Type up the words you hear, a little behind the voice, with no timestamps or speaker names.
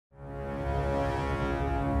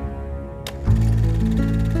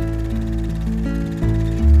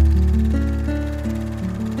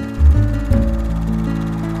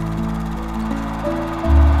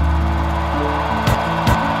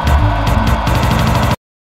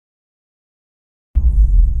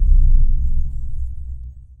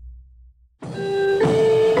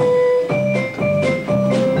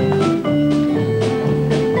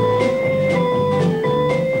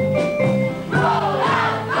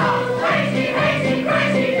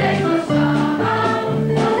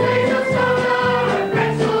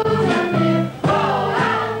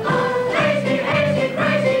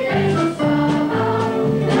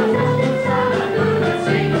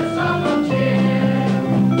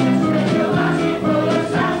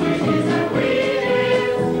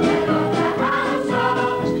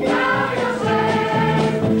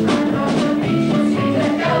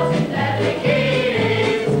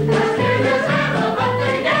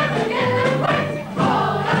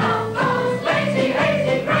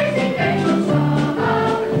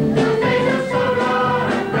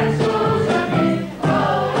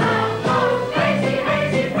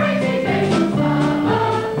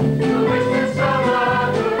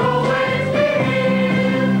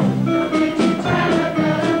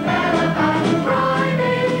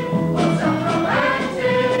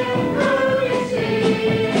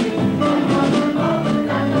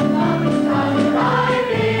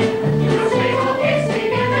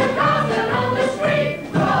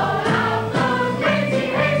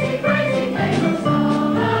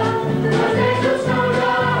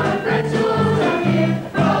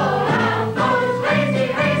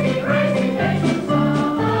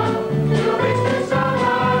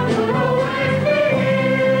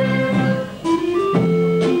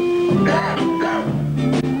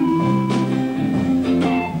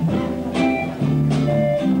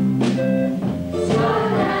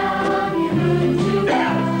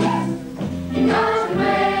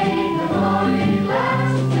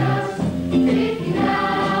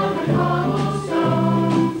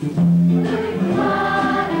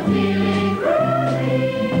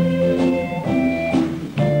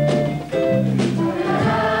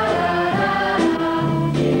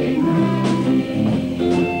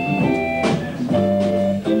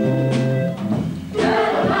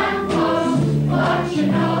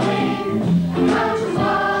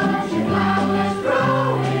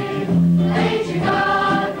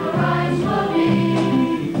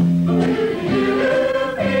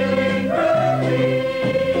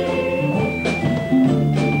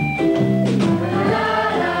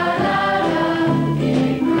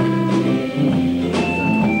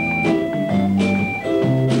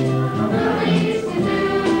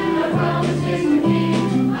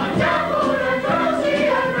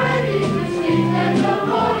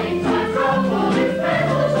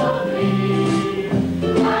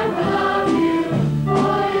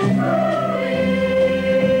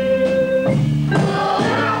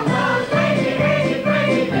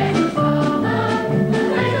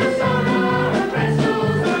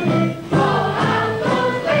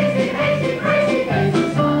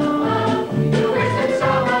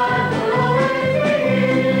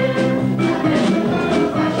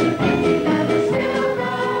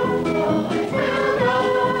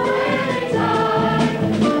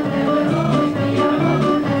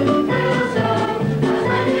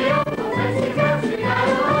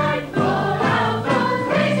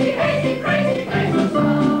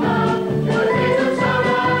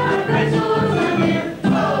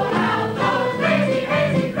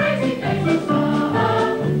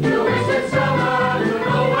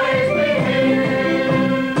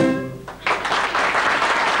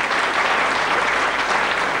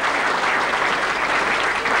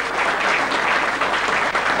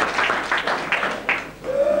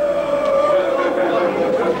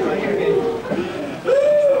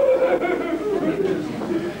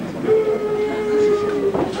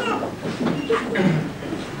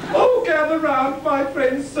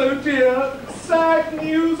dear, sad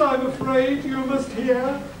news I'm afraid you must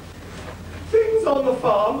hear. Things on the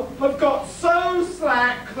farm have got so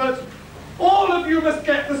slack that all of you must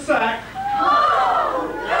get the sack.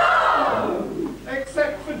 Oh, no!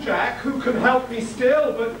 Except for Jack, who can help me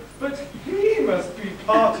still, but he must be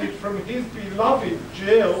parted from his beloved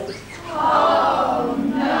Jill. Oh,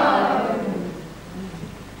 no!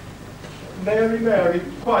 Mary,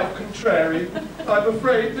 quite contrary, I'm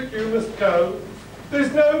afraid that you must go.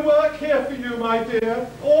 There's no work here for you, my dear,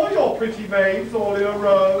 or your pretty maids all in a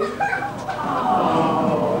row.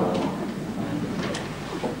 Oh.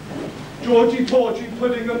 Georgie, Porgie,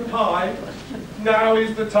 pudding and pie, now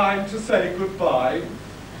is the time to say goodbye.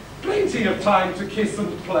 Plenty of time to kiss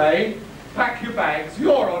and play. Pack your bags,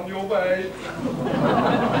 you're on your way.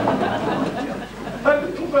 And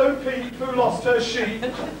little Bo Peep, who lost her sheep,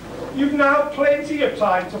 you've now plenty of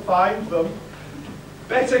time to find them.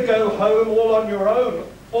 Better go home all on your own,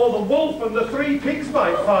 or the wolf and the 3 pigs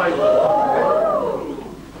might find them.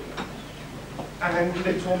 And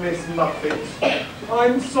little Miss Muffett,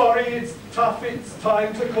 I'm sorry it's tough, it's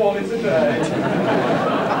time to call it a day.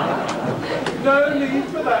 No need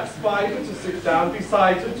for that spider to sit down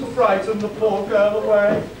beside her to frighten the poor girl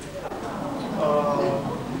away.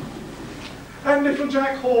 Oh. And little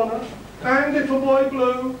Jack Horner, and little boy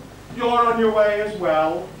Blue, you're on your way as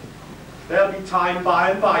well. There'll be time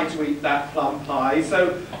by and by to eat that plum pie,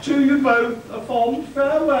 so to you both a fond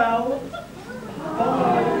farewell.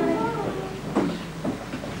 Bye.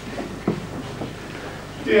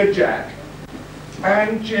 Dear Jack,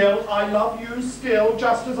 and Jill, I love you still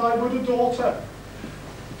just as I would a daughter.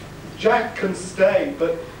 Jack can stay,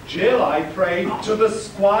 but Jill I pray to the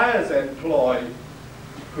squire's employ,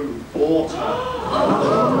 who bought her.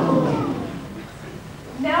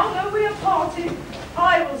 Now that we are parted,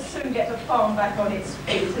 I will soon get the farm back on its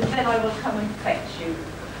feet, and then I will come and fetch you.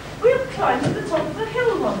 We'll climb to the top of the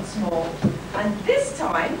hill once more, and this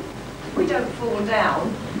time, if we don't fall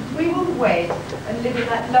down, we will wed and live in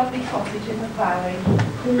that lovely cottage in the valley.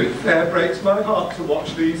 Oh, it fair breaks my heart to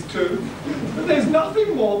watch these two, but there's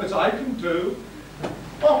nothing more that I can do.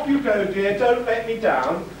 Off you go, dear, don't let me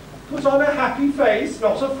down. Put on a happy face,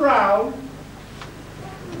 not a frown.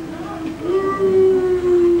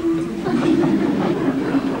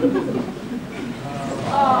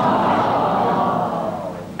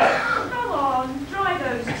 Come on, dry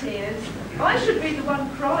those tears. I should be the one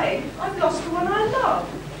crying. I've lost the one I love.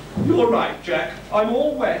 You're right, Jack. I'm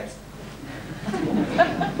all wet.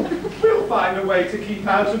 We'll find a way to keep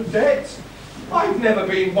out of debt. I've never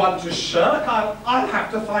been one to shirk. I'll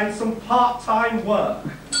have to find some part-time work.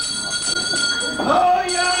 Oh,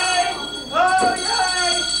 yay! Oh,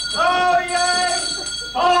 yay! Oh, yay!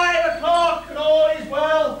 5 o'clock and all is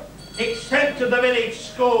well, except at the village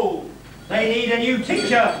school. They need a new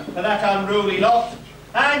teacher for that unruly lot,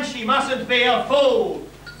 and she mustn't be a fool.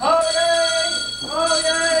 Oh, yay! Oh,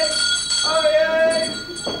 yay! Oh, yay!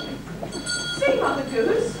 See, Mother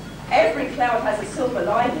Goose, every cloud has a silver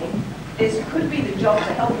lining. This could be the job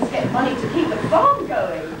to help us get money to keep the farm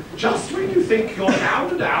going. Just when you think you're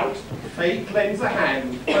down and out, fate lends a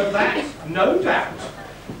hand, for that, no doubt.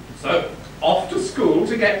 So, off to school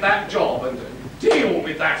to get that job and deal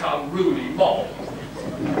with that unruly mob.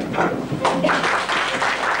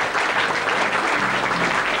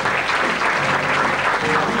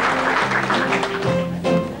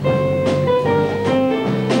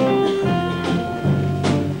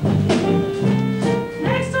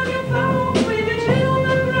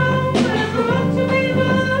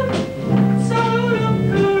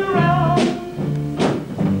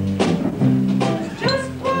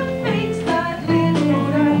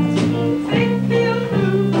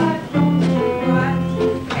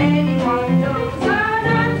 Anyone knows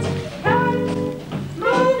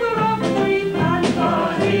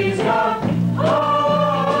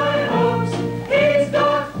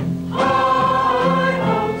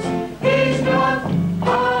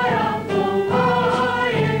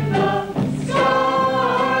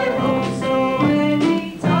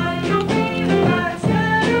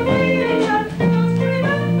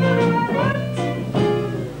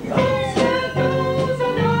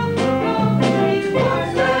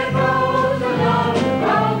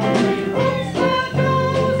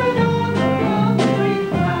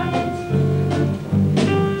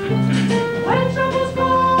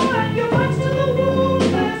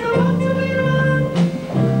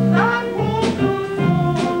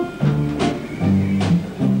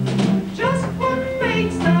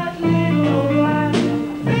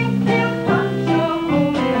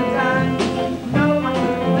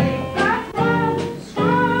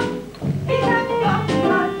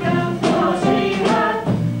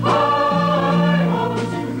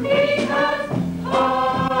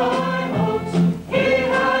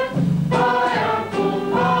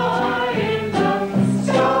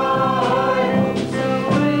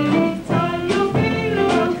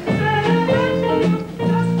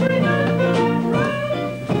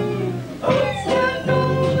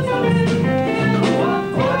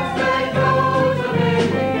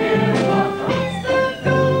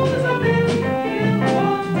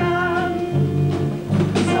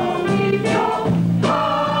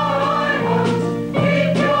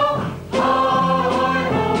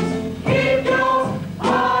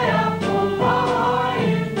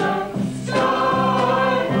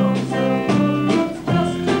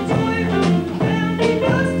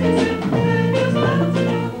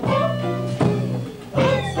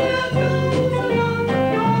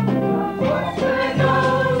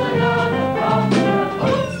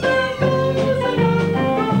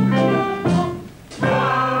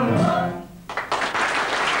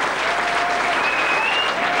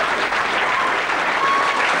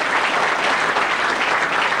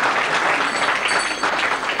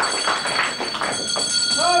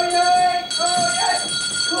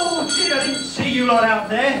out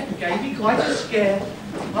there gave me quite a scare.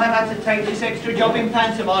 I've had to take this extra job in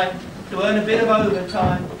pantomime to earn a bit of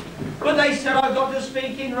overtime. But they said I've got to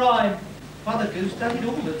speak in rhyme. Mother Goose does it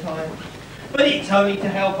all the time. But it's only to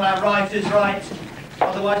help our writers write.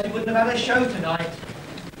 Otherwise we wouldn't have had a show tonight.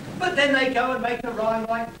 But then they go and make a rhyme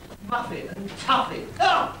like Muffett and Tuffet.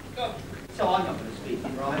 Oh, God. So I'm not going to speak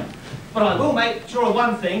in rhyme. But I will make sure of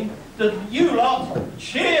one thing, that you lot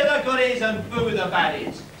cheer the goodies and boo the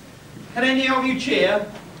baddies. Can any of you cheer?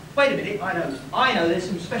 Wait a minute, I know there's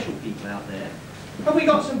some special people out there. Have we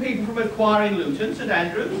got some people from a choir in Luton, St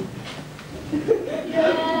Andrews?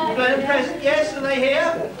 Yeah. Present, yes, are they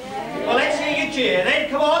here? Yeah. Well, let's hear you cheer then,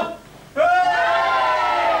 come on.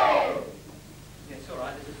 Hooray! Yes, all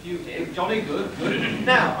right, there's a few here, jolly good, good.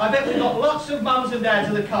 Now, I bet we've got lots of mums and dads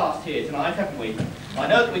of the cast here tonight, haven't we? I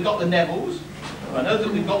know that we've got the Nevols, I know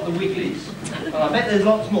that we've got the Wigglies, and I bet there's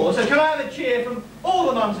lots more. So can I have a cheer from all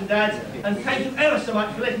the mums and dads, and thank you ever so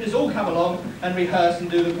much for letting us all come along and rehearse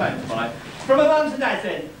and do the pantomime. From the mums and dads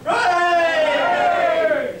then,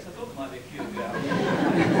 hooray! Yes, I thought there might be a few of you.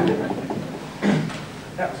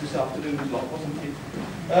 That was this afternoon's lot, wasn't it?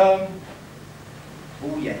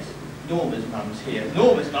 Oh yes, Norma's mum's here.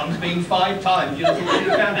 Norma's mum's been 5 times. You'll already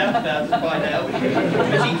found out about us by now. But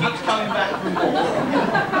she keeps coming back from more.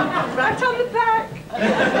 Right on the back.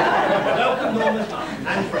 Welcome, Norma's mum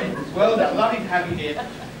and friends. Well done, lovely to have you here.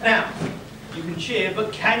 Now, you can cheer,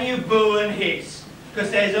 but can you boo and hiss? Because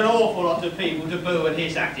there's an awful lot of people to boo and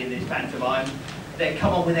hiss at in this pantomime. They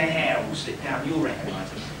come on with their hair all slicked down, you'll recognise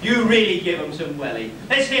them. You really give them some welly.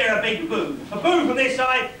 Let's hear a big boo. A boo from this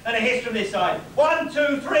side and a hiss from this side. 1,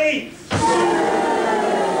 2, 3. The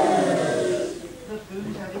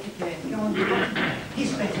boo's have it again. Go on,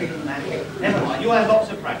 hiss better than that. Never mind, you'll have lots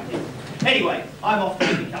of practice. Anyway, I'm off to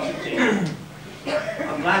the cup of tea.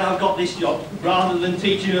 I'm glad I've got this job rather than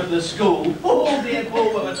teaching at the school. Oh dear,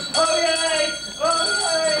 poor woman. Oh yay! Oh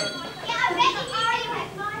yay!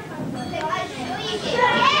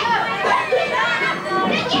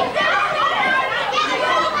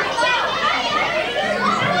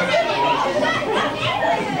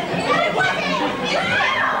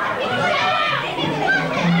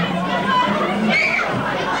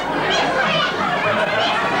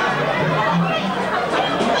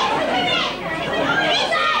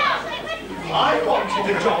 I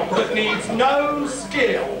wanted a job that needs no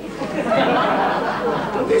skill.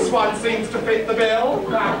 This one seems to fit the bill.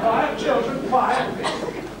 Now, quiet, children, quiet.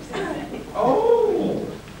 Oh,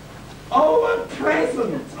 a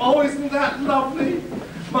present. Oh, isn't that lovely?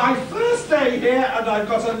 My first day here, and I've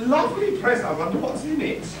got a lovely present. I wonder what's in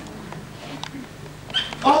it.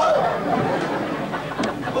 Oh,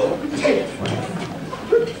 dear.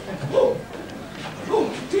 Oh,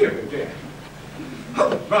 dear, dear.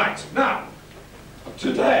 Right, now,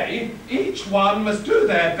 today, each one must do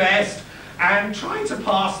their best and try to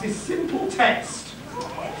pass this simple test.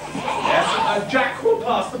 Yes, Jack will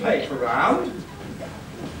pass the paper round.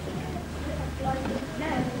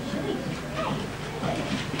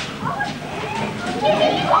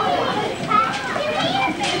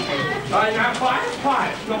 Right, now, quiet,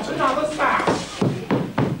 quiet, not another sound.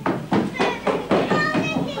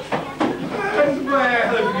 And where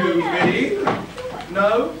have you been?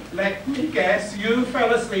 No, let me guess, you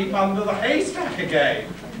fell asleep under the haystack again.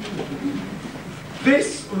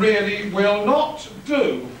 This really will not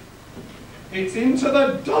do. It's into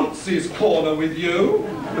the dunce's corner with you.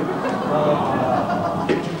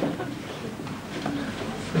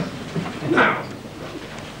 Now,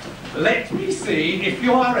 let me see if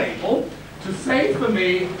you are able to say for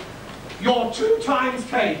me your 2 times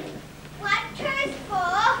table. 1 2 is 4,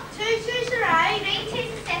 2 2 are 8, 3 2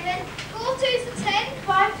 is 7, 4 2 is 10,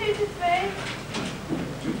 5 2 is 3.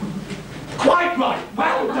 Quite right.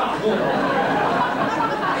 Well done.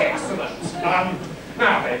 Excellent.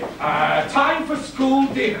 Now then, time for school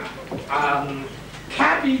dinner.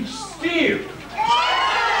 Cabbage stew.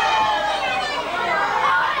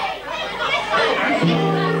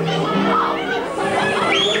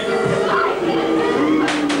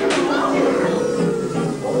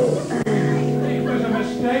 It was a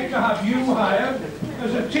mistake to have you hired.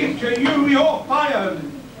 As a teacher, you're fired.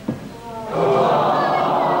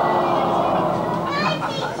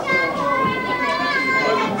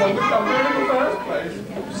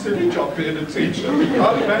 Silly job being a teacher.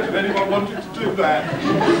 Can't imagine anyone wanting to do that.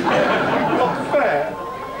 Not fair.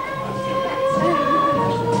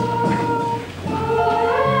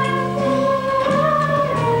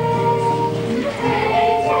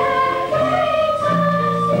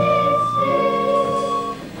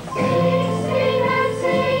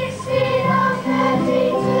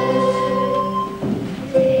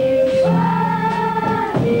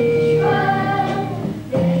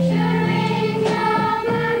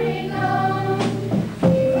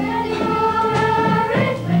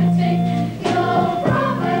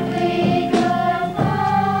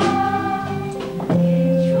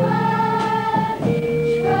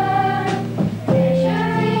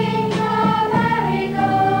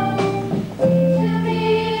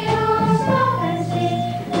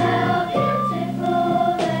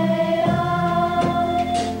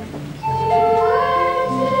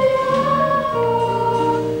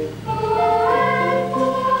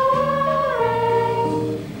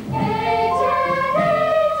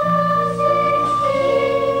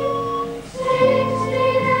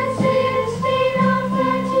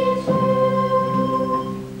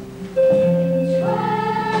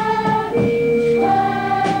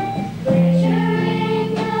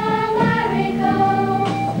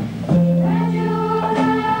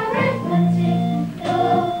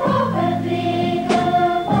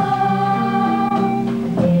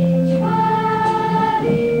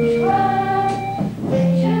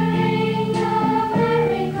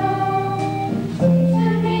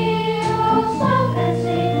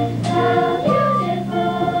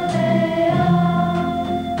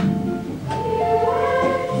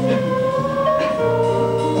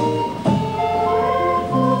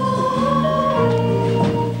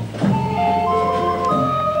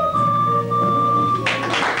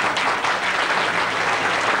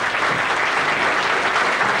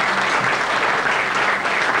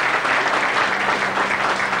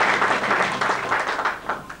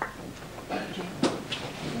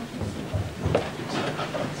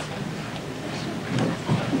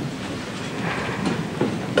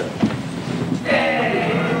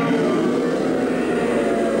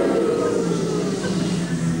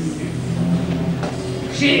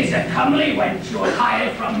 'Tis a comely wench you're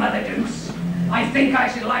hired from Mother Goose. I think I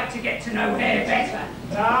should like to get to know her better.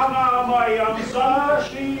 Now, my young sir,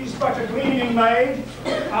 she's but a cleaning maid.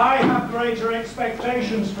 I have greater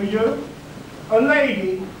expectations for you. A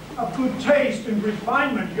lady of good taste and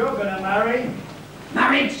refinement you're going to marry.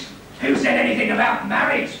 Marriage? Who said anything about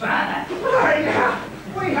marriage, father? Why,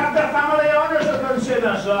 we have the family honours to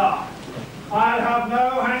consider, sir. I'll have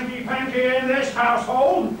no hanky-panky in this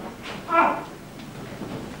household. Ah.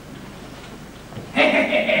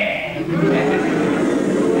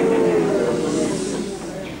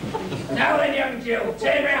 Now then, young Jill,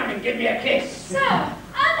 turn round and give me a kiss. Sir,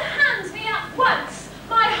 unhand me at once.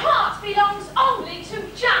 My heart belongs only to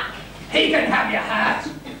Jack. He can have your heart.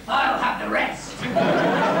 I'll have the rest.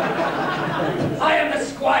 I am the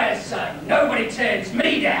squire's son. Nobody turns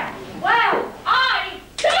me down. Well, I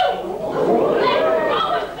do. Let go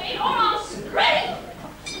of me or I'll scream.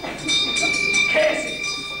 Curses.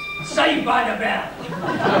 Saved by the bell.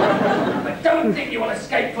 But don't think you will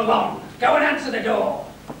escape for long. Go and answer the door.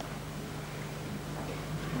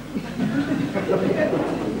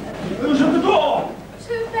 Who's at the door?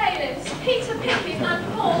 Two bailiffs, Peter Pippin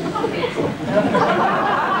and Paul Pocket.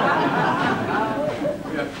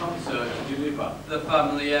 We have come, sir, to deliver the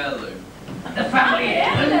family heirloom. The family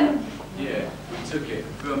heirloom? Yeah, we took it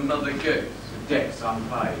from Mother Goose, debts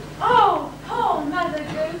unpaid. Oh, poor Mother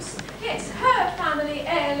Goose. It's her family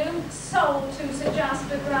heirloom sold to Sir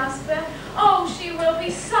Jasper Grasper. Oh, she will be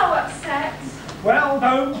so upset. Well,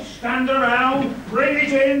 don't stand around. Bring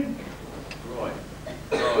it in. Right,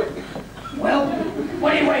 right. Well,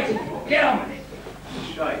 what are you waiting for? Get on with it. The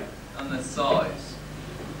shape and the size.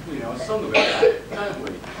 We know a song about that, don't we?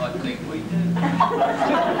 I think we do.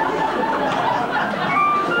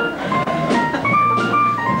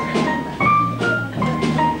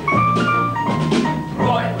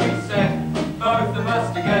 Right, we said, both of us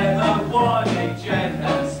together, one each end,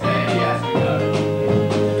 and steady as we go.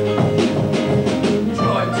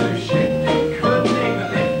 Tried to shift it, couldn't even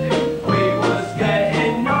lift it. We was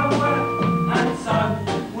getting nowhere, and so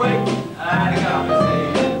we had a cup of tea.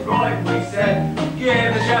 Right, we said,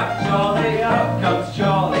 give a shout, Charlie. Up comes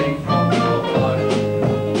Charlie from your home.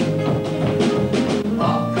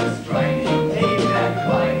 Up the straining, heaving and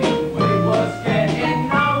complaining. We was getting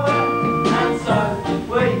nowhere, and so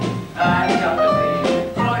we had a cup of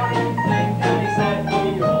tea. Right, and he said, we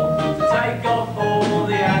ought to take off all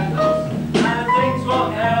the handles and things what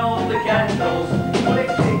held the candles. Well, it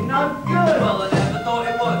did no good. Well, I never thought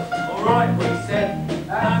it would. All right, we said,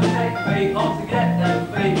 and take the feet off to get them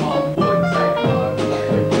feet on. Would take them home.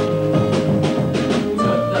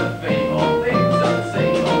 Took the feet off into the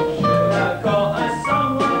sea off. Should have got us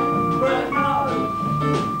somewhere, but no.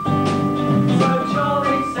 So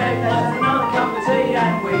Charlie said, there's another cup of tea,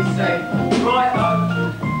 and we said, right home.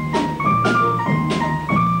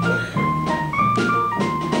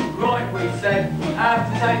 Right, we said, have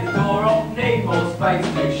to take the door off, need more space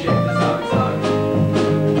to shift the so-so.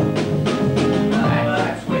 And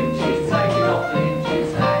that switch is taking off the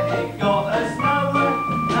hinges, and it got us nowhere,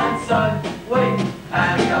 and so we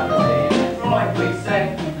had a cup of tea. Right, we said,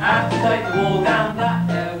 have to take the wall down, that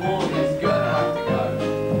there wall is gonna have to go.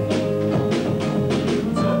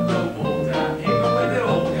 Took the wall down, even with it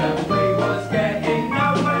all down, we was getting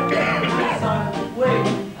nowhere, and so we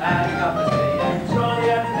had a cup of tea. And Charlie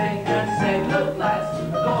had a thing and said, look lads,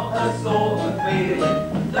 got a sort of feeling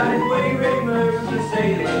that if we remove the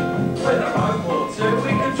ceiling with a rope or two, we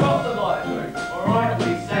can drop the light roof. Alright,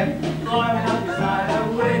 we said, climbing up his ladder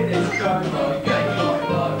with his go-go, getting quite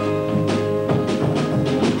low.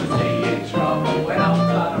 Was he in trouble when I was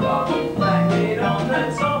out of rubble, landed on the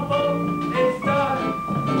top of his dome?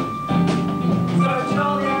 So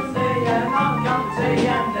Charlie and me and another cup of tea,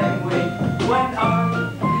 and then we went home.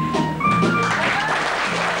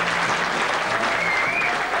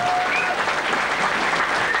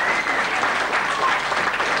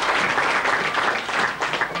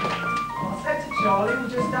 I said to Charlie, we'll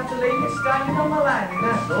just have to leave it standing on the landing,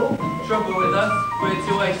 that's all. Trouble with us, we're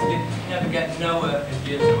too wasted. Never get nowhere if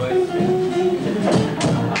you're too wasted.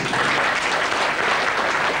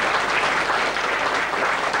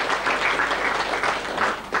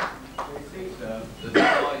 We see, sir, the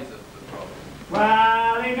size of the problem.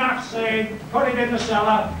 Well, enough said. Put it in the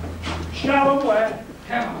cellar. Show 'em where.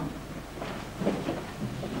 Come on.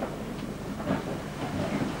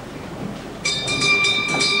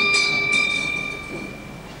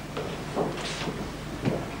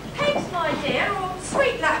 Cakes, my dear, or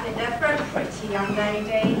sweet lavender for a pretty young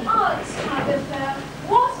lady. Aunt Tabitha,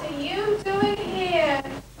 what are you doing here?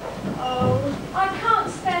 Oh, I can't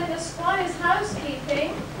stand the squire's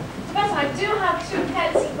housekeeping, but I do have 2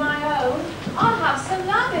 pence of my I'll have some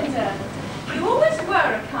lavender. You always were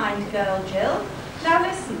a kind girl, Jill. Now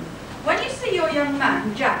listen, when you see your young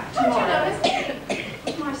man, Jack, Don't you tomorrow... know his name?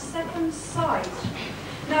 With my second sight.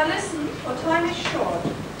 Now listen, for time is short.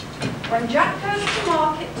 When Jack goes to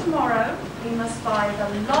market tomorrow, he must buy the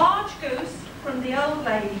large goose from the old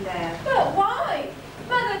lady there. But why?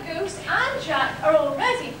 Mother Goose and Jack are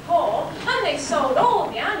already poor, and they sold all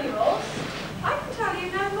the annuals. I can tell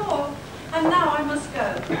you no more. And now I must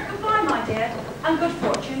go. Goodbye, my dear, and good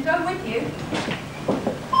fortune go with you.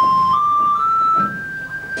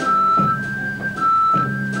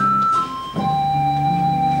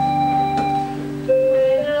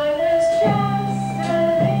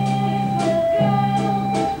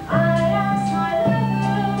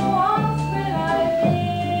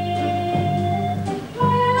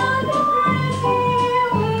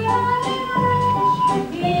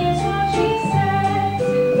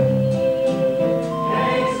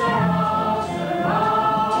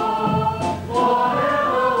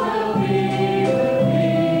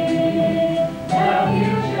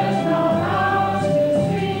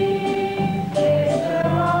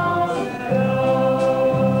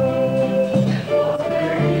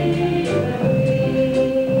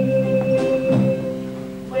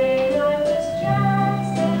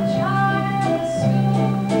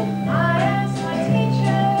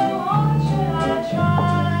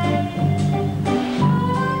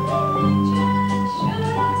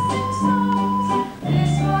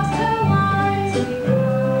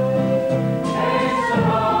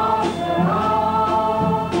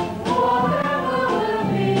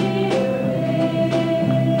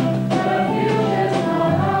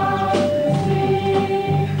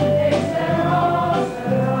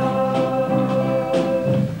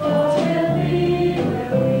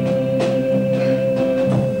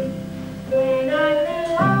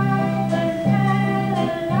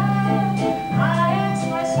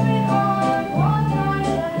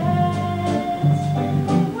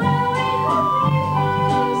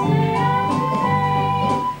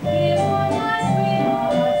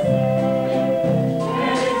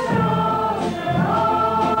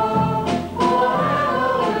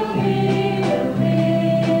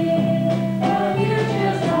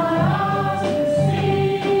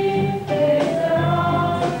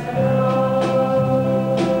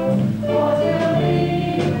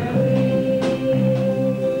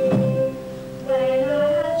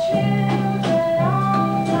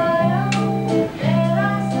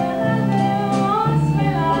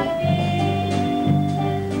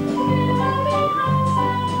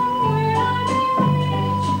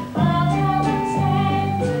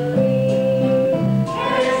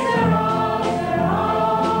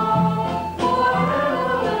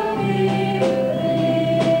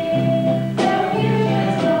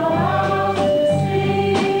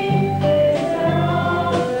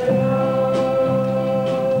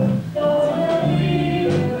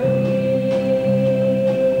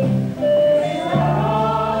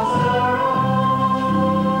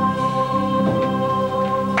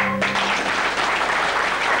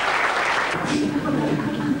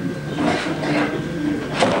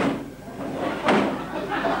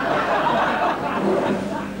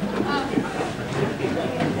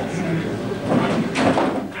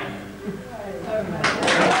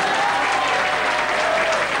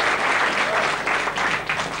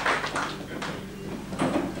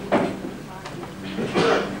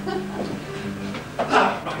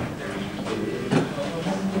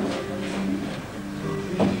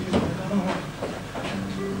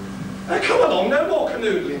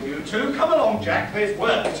 canoodling, you two. Come along, Jack, there's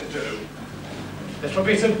work to do. Little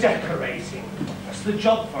bit of decorating. That's the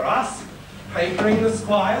job for us. Papering the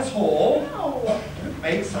Squire's Hall. Oh.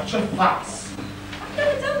 Make such a fuss. I've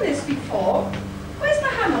never done this before. Where's the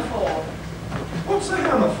hammer for? What's the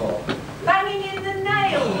hammer for? Banging in the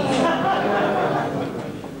nails.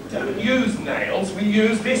 Don't use nails, we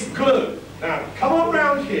use this glue. Now, come on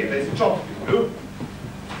round here, there's a job for you.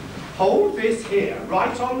 Hold this here,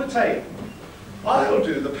 right on the table. I'll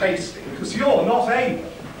do the pasting, because you're not able.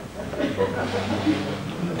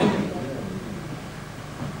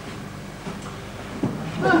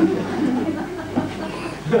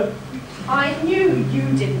 I knew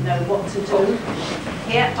you didn't know what to do.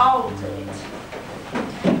 Here, I'll do it.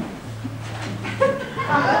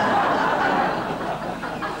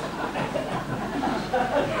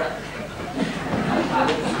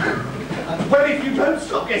 Well, if you don't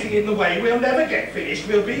stop getting in the way, we'll never get finished.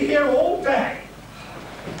 We'll be here all day.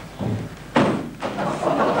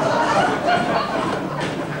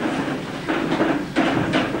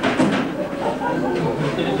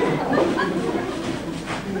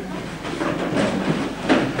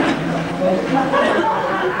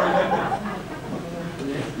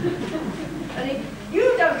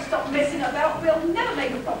 start messing about, we'll never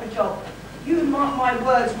make a proper job. You mark my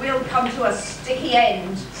words, we'll come to a sticky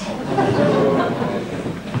end.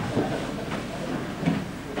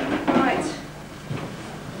 Right.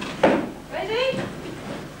 Ready?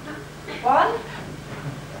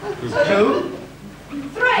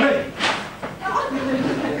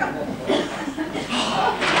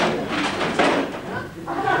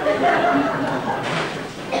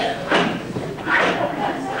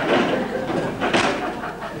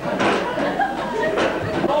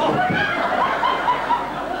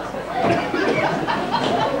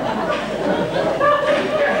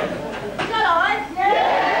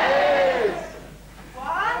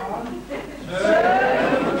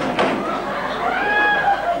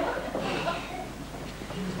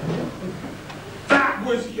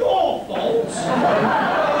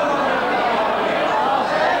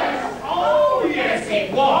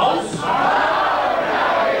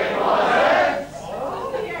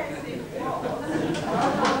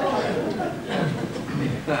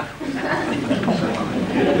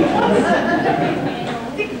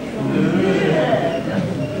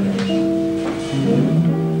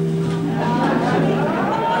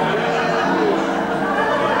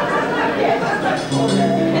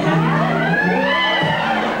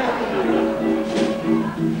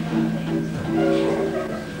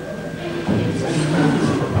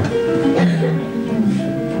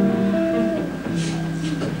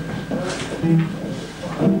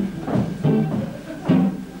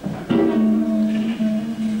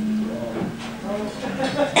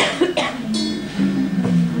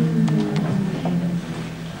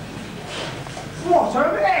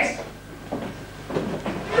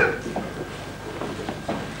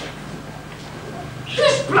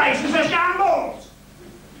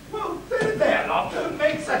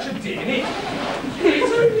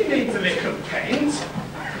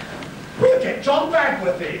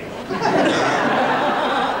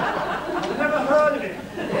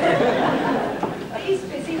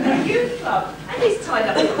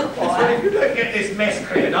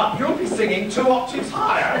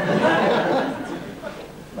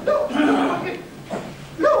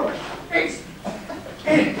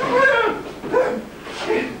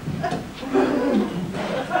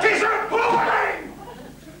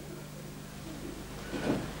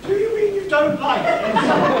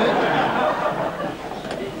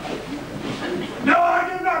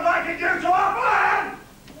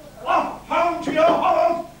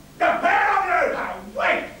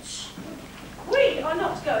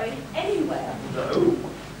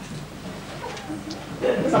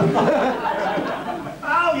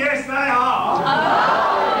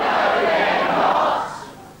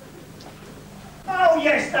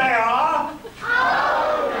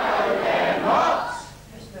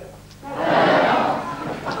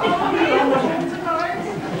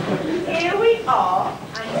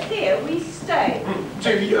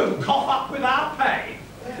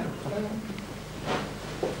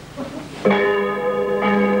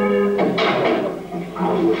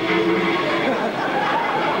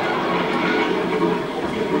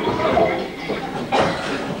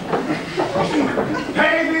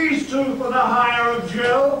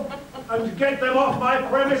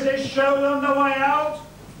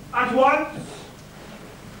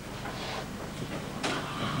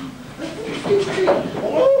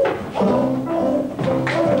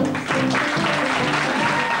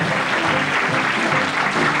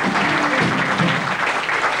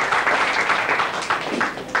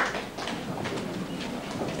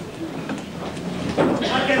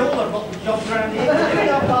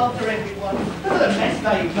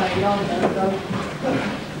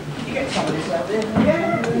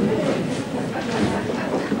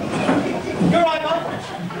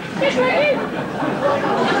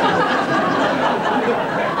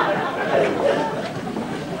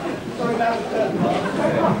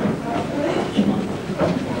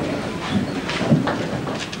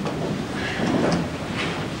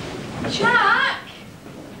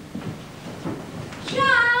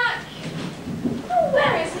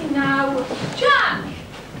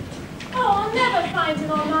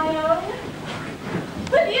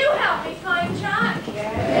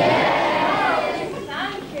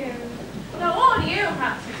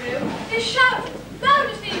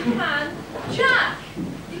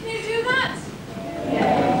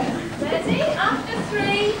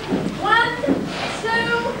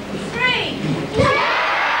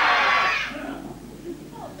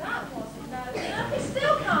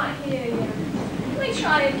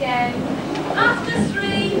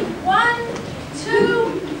 1,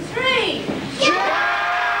 2, 3.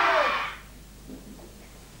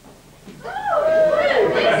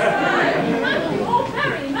 Thank you all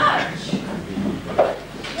very much.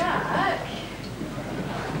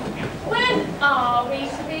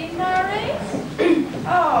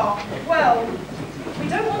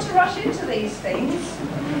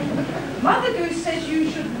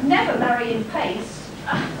 mean paste.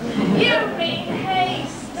 You mean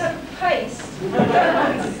haste. No, paste.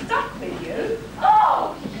 I'm stuck with you.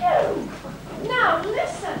 Oh, you! Now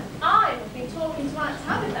listen, I have been talking to Aunt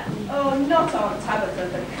Tabitha. Oh, not Aunt Tabitha,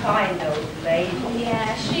 the kind old lady.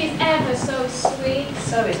 Yeah, she's ever so sweet.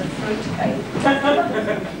 So is a fruitcake.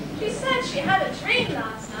 She said she had a dream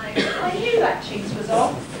last night. I knew that cheese was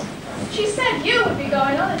off. She said you would be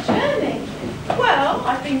going on a journey. Well,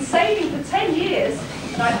 I've been saving for 10 years,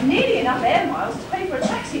 and I've nearly enough air miles to pay for a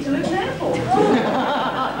taxi to Luton Airport.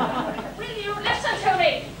 Will you listen to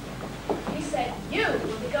me? He said you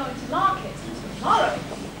will be going to market tomorrow.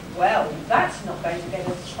 Well, that's not going to get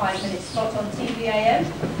us a 5-minute spot on TVAM.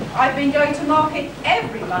 I've been going to market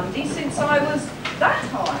every Monday since I was that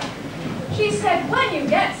high. She said when you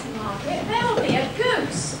get to market, there will be a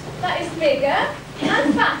goose that is bigger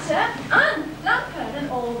and fatter and plumper than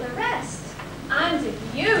all the rest. And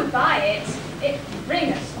if you buy it, it will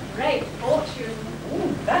bring us great fortune.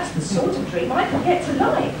 Ooh, that's the sort of dream I can get to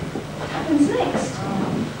like. What happens next?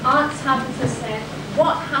 Aunt Tabitha said,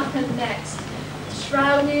 what happened next?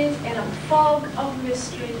 Shrouded in a fog of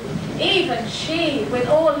mystery, even she, with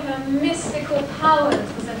all her mystical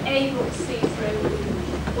powers, was unable to see through.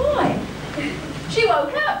 Why? She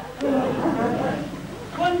woke up.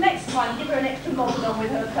 Well, next time, give her an extra malt on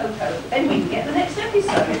with her cocoa. Then we can get the next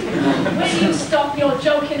episode. Will you stop your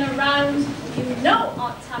joking around? You know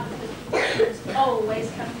Aunt Tabitha's predictions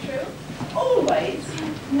always come true. Always.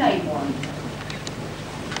 Name one.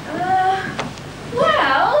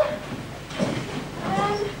 Well,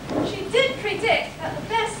 she did predict that the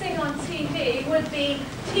best thing on TV would be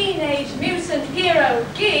Teenage Mutant Hero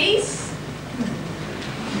Geese.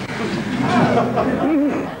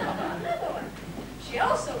 She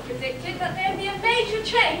also predicted that there'd be a major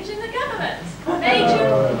change in the government.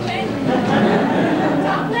 Major change.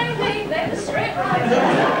 Don't blame me, they're the straight right.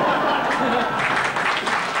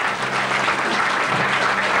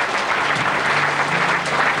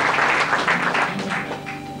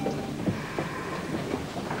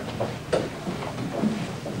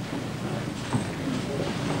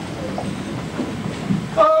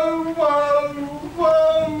 Oh,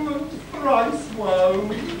 woe, thrice woe.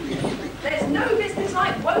 There's no business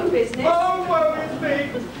like woe business. Oh, woe is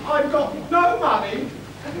me. I've got no money,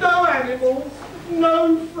 no animals,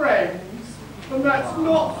 no friends, and that's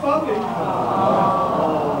not funny.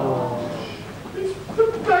 It's the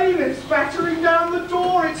bailiff's battering down the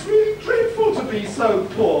door. It's really dreadful to be so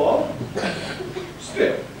poor.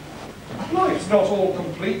 Still, life's not all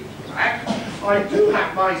complete, Jack. I do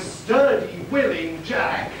have my sturdy, willing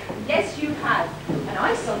Jack. Yes, you have. And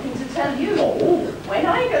I've something to tell you. Oh. When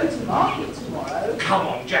I go to market tomorrow... Come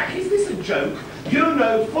on, Jack, is this a joke? You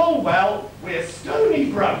know full well we're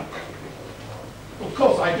stony broke. Of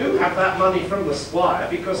course, I do have that money from the squire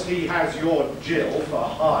because he has your Jill for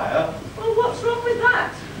hire. Well, what's wrong with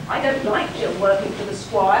that? I don't like Jill working for the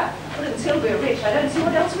squire, but until we're rich, I don't see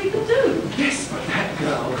what else we can do. Yes, but that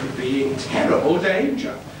girl could be in terrible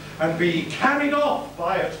danger and be carried off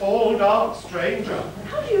by a tall, dark stranger.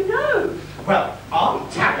 How do you know? Well,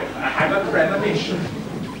 Aunt Tabitha had a premonition.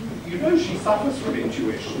 You know she suffers from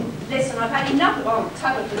intuition. Listen, I've had enough of Aunt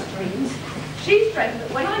Tabitha's dreams. She's dreamt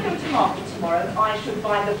that when I go to market tomorrow, I should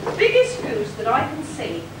buy the biggest goose that I can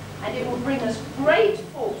see, and it will bring us great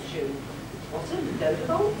fortune. What a load of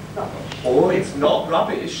old rubbish. Oh, it's not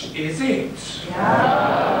rubbish, is it? No.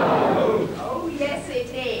 Oh. Oh, yes,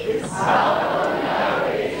 it is. Oh, no,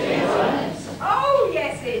 it isn't. Oh,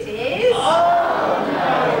 yes, it is. Oh,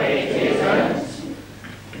 no, it isn't.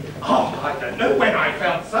 Oh, I don't know when I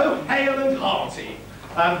felt so hale and hearty.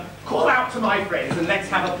 Call out to my friends and let's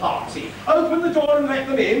have a party. Open the door and let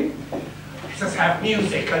them in. Let us have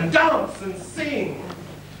music and dance and sing.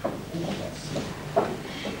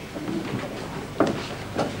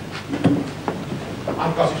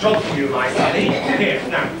 I've got a job for you, my sonny. Here,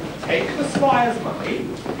 now, take the squire's money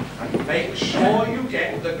and make sure you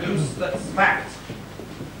get the goose that's fat.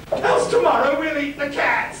 Else tomorrow we'll eat the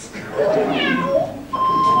cats.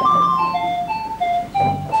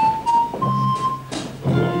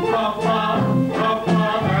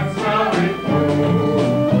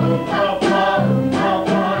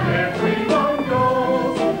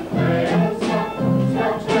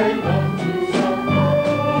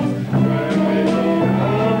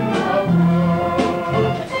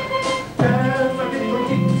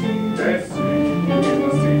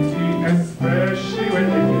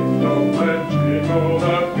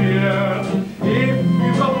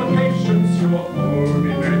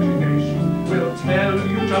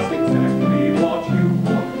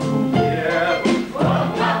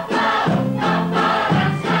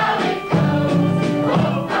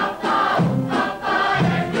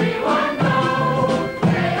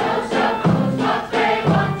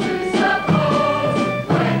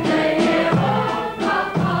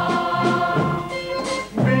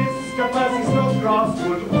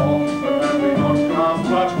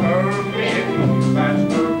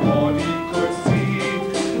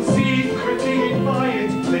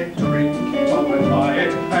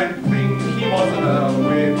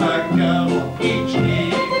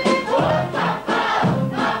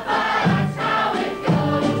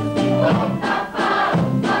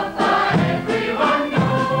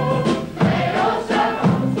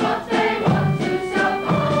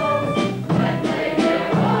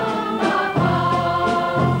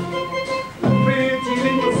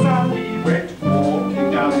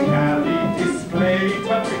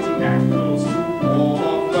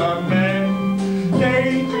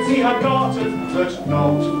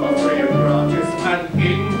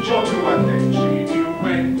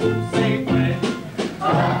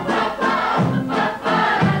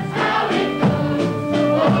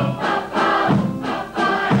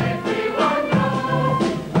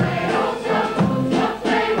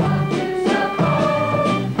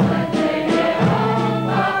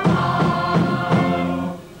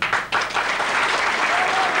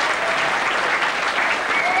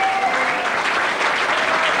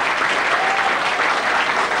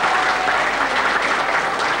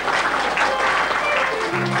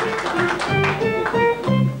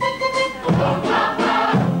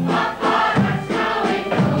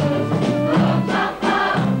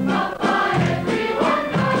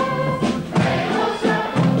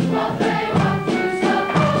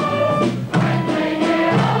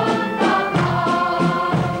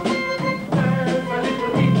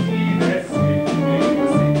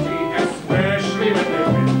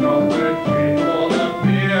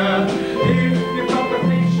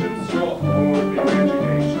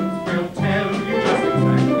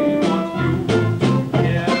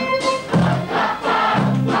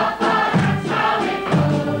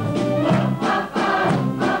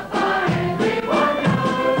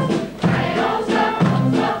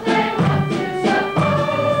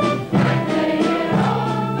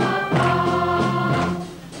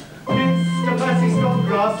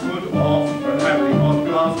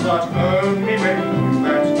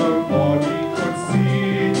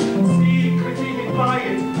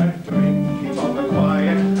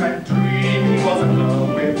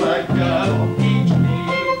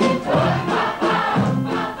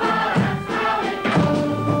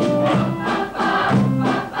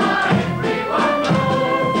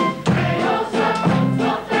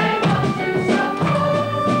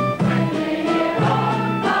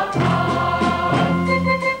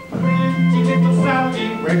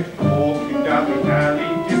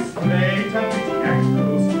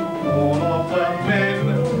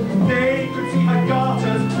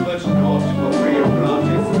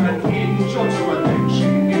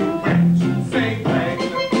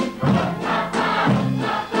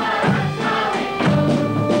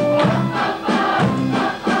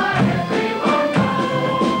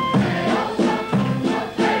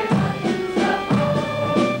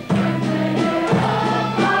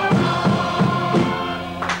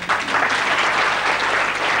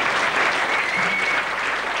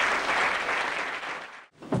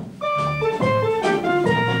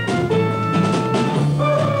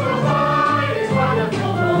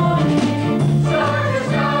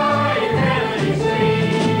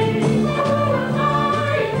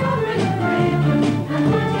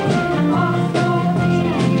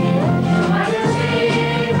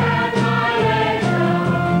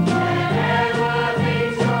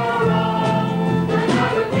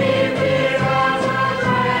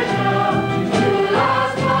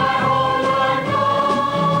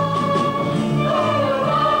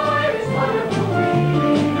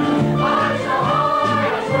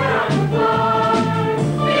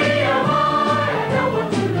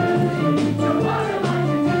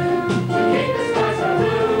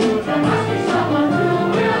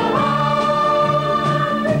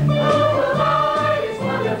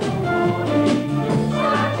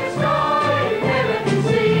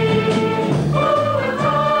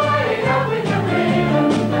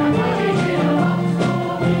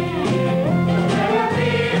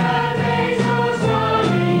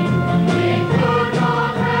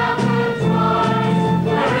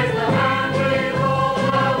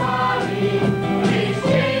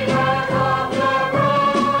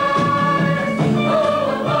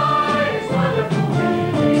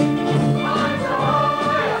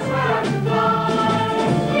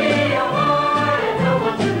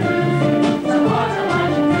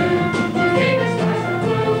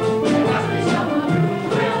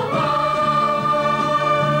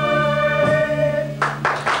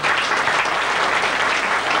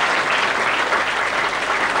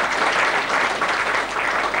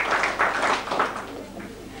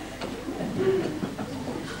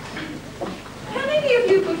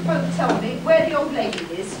 folk tell me where the old lady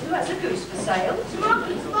is who has a goose for sale? To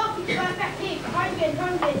market, right back here. Home again,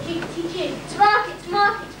 cheek, cheek. To market,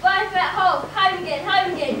 right back home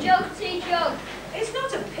again, jog, tea, jog. It's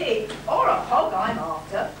not a pig or a hog I'm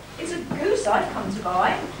after. It's a goose I've come to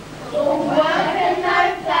buy. All work and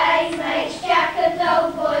no play makes Jack a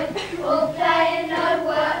dull boy. All play and no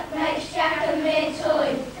work makes Jack a mere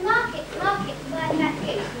toy. To market, right back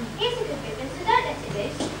here. Here's a good business, so don't let it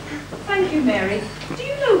loose. Thank you, Mary. Do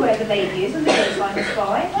you know where the lady is and the goose I must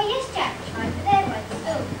buy? Well, yes, Jack. Over there by the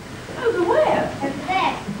school. Over where? Over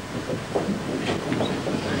there.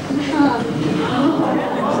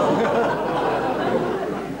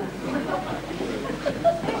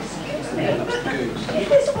 Excuse me, but is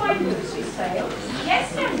this fine goose for sale?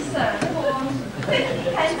 Yes, young sir, for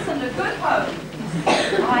 50 pence and a good home.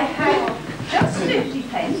 I have just 50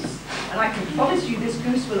 pence, and I can promise you this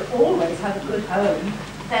goose will always have a good home.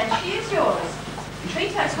 Then she is yours.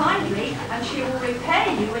 Treat her kindly, and she will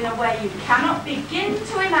repay you in a way you cannot begin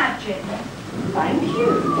to imagine. Thank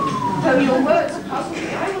you. Though your words puzzle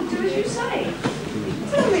me, I will do as you say.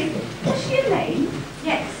 Tell me, has she a name?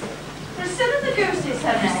 Yes. Priscilla the Goose is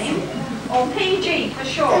her name, or PG for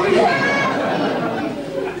short.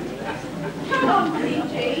 Come on,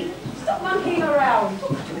 PG. Stop monkeying around.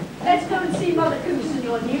 Let's go and see Mother Goose in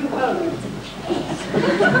your new home.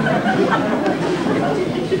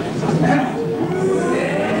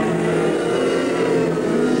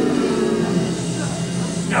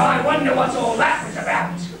 Now I wonder what all that was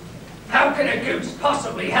about. How can a goose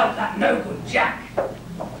possibly help that no-good Jack?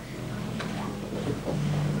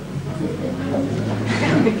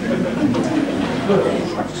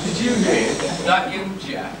 Did you hear that young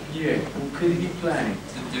Jack? Yeah, what could he be planning?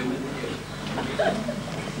 To do with you.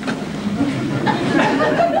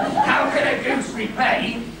 How can a goose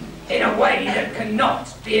repay in a way that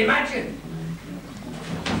cannot be imagined?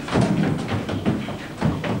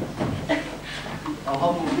 Our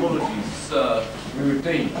humble apologies, Sir, we were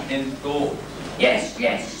deep. in thought, Yes,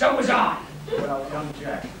 so was I. Well, young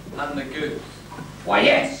Jack. and the goose. Why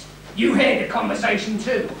yes, you heard the conversation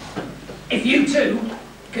too. If you two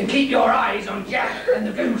can keep your eyes on Jack and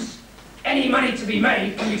the goose, any money to be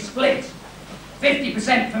made can be split.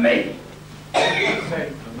 50% for me.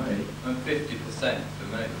 50% for me. And 50% for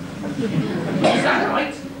me. Is that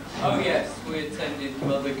right? Oh yes, we attended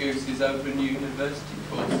Mother Goose's Open University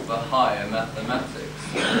course for higher mathematics.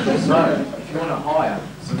 So, if you want to hire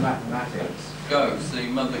some mathematics, Go see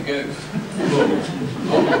Mother Goose.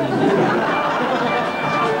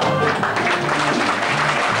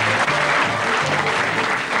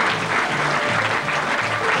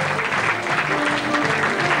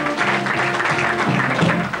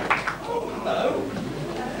 Hello.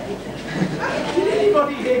 Did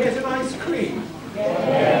anybody here get an ice cream?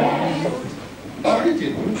 I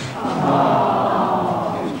didn't.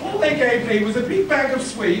 All they gave me was a big bag of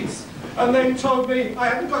sweets and then told me I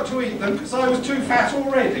hadn't got to eat them because I was too fat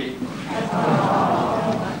already.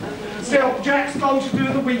 Still, Jack's gone to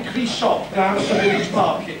do the weekly shop down at the village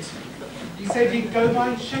market. He said he'd go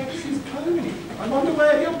by Shakespeare's pony. I wonder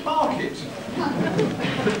where he'll park it.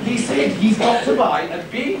 He said he's got to buy a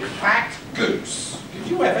big fat goose. Did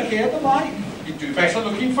you ever hear the like? You'd do better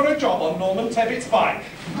looking for a job on Norman Tebbett's bike.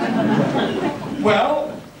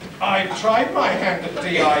 Well, I've tried my hand at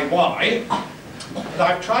DIY, and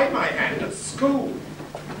I've tried my hand at school.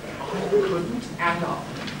 I couldn't add up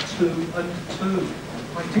 2 and 2.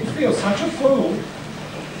 I did feel such a fool.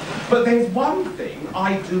 But there's one thing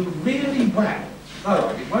I do really well, though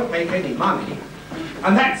it won't make any money,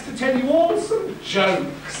 and that's to tell you all some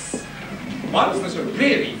jokes. Ones that are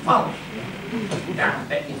really funny. Now,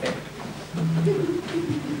 let me think.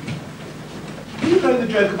 Do you know the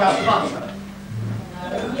joke about the butter?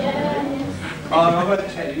 Yes. Oh, I won't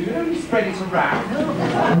tell you. You only spread it around.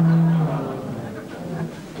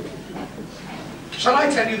 Shall I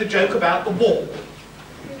tell you the joke about the wall?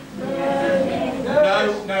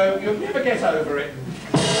 No, you'll never get over it.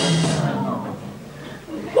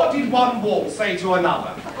 What did one wall say to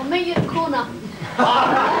another? I'll meet you at the corner.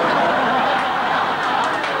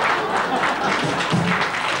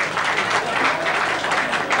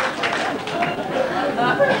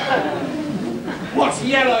 What's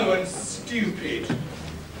yellow and stupid?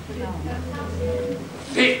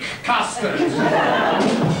 Thick custard.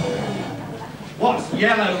 What's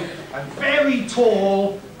yellow and very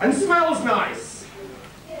tall and smells nice?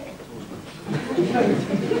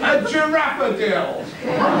 A giraffadil.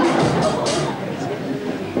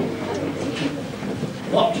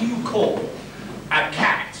 What do you call a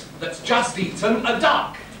cat that's just eaten a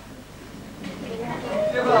duck?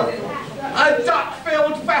 A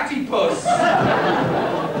duck-filled fatty puss.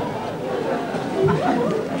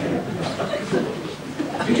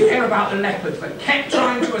 about the leopards that kept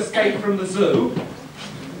trying to escape from the zoo?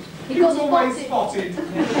 He was always spotted.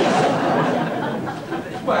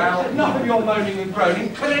 Well, enough of your moaning and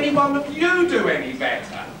groaning. Can any one of you do any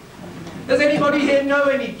better? Does anybody here know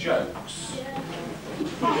any jokes?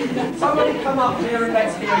 Somebody come up here and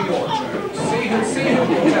let's hear your jokes. See who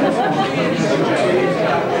can tell us any jokes.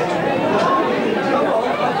 Come on.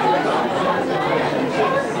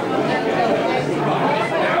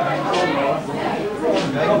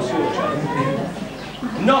 What's your joke?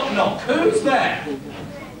 Knock, knock. Who's there?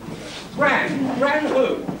 Gran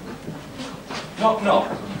who? Knock, knock.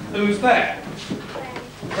 Who's there?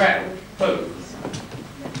 Gran who?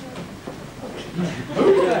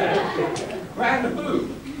 Who's there? Gran who?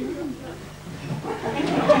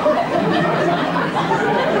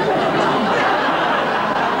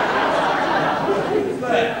 Who's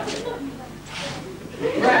there?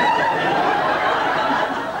 Gran.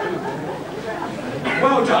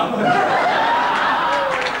 Well done.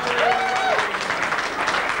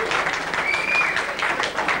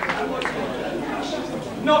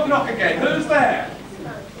 Knock, knock again. Who's there?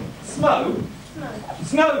 Smo?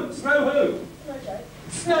 Snow. Snow who?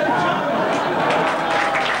 Snow Joe.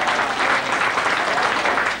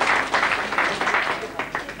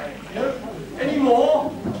 Any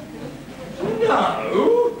more?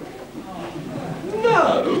 No.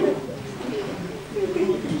 No.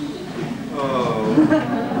 Oh.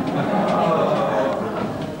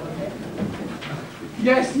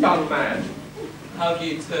 Yes, young man. How do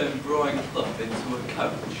you turn Brian Clough into a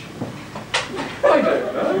coach? I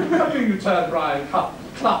don't know. How do you turn Brian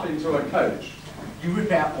Clough into a coach? You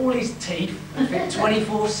rip out all his teeth and fit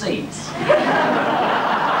 24 seats.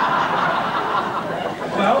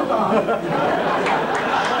 Well done.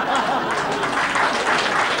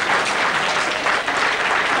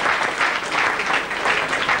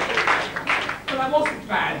 Well, that wasn't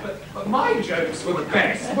bad, but my jokes were the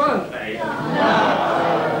best, weren't they?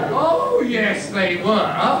 Oh, yes, they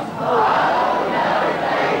were.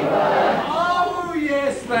 Oh,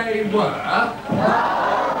 yes, they were.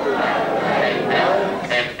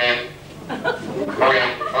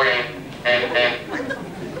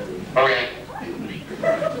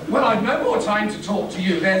 Well, I've no more time to talk to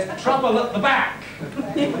you. There's trouble at the back.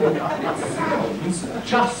 It sounds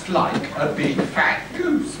just like a big fat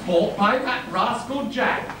goose bought by that rascal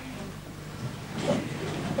Jack.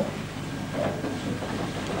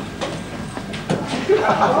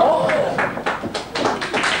 Oh.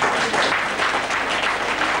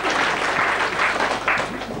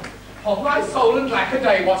 On my soul and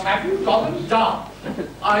lackaday, what have you gone and done?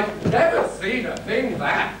 I've never seen a thing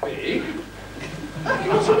that big.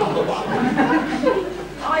 What's another one?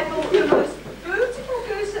 I bought the most beautiful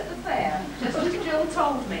goose at the fair, just as Jill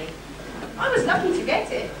told me. I was lucky to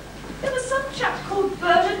get it. There was some chap called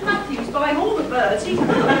Bernard Matthews buying all the birds he could.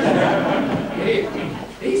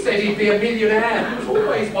 He said he'd be a millionaire. He was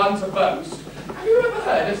always one to boast. Have you ever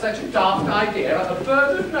heard of such a daft idea as a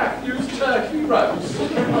Bernard Matthews turkey roast?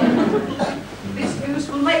 This goose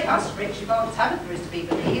will make us rich if our Tabitha is to be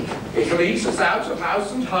believed. It'll eat us out of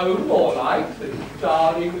house and home, more like, the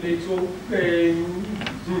darling little thing.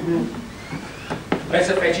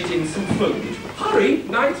 Better fetch it in some food. Hurry,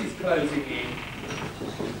 night is closing in.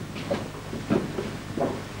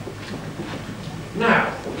 Now,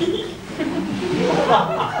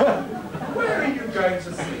 where are you going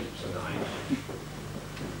to sleep tonight?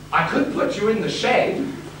 I could put you in the shed.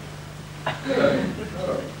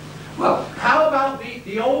 Well, how about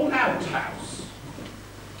the old outhouse?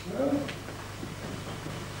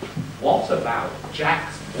 What about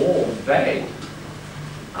Jack's warm bed?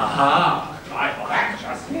 Aha! Right, well, that's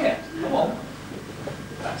just here. Come on.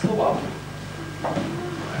 That's the one.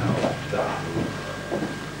 Well done.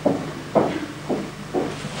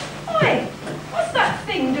 Oi! What's that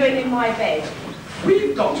thing doing in my bed?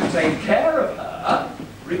 We've got to take care of her.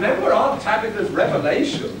 Remember Aunt Tabitha's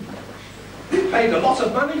revelation? We paid a lot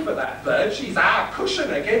of money for that bird. She's our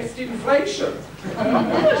cushion against inflation.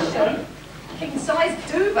 Cushion? King-size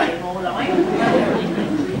duvet, more like.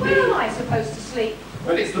 Where am I supposed to sleep?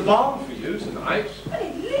 Well, it's the barn for you tonight. But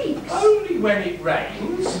it leaks. Only when it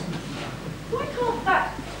rains. Why can't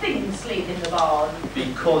that thing sleep in the barn?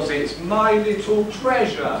 Because it's my little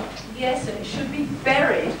treasure. Yes, and it should be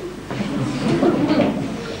buried.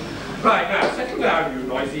 Right, now, settle down, you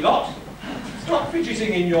noisy lot. Stop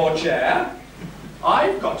fidgeting in your chair.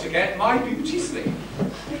 I've got to get my beauty sleep.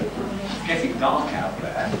 It's getting dark out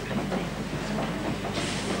there.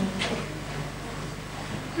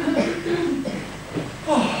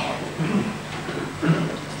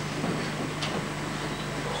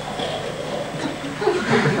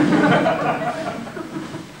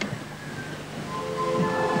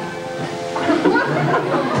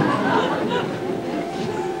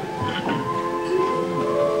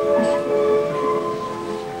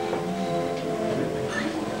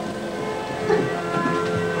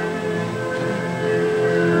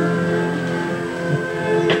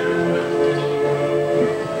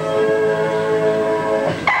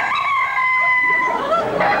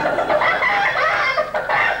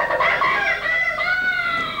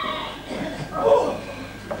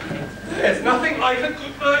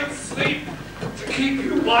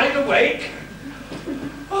 awake.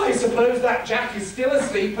 I suppose that Jack is still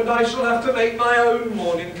asleep and I shall have to make my own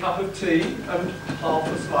morning cup of tea and half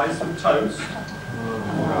a slice of toast.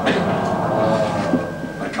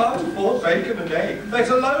 I can't afford bacon and egg, let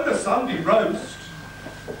alone a Sunday roast.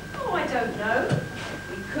 Oh, I don't know.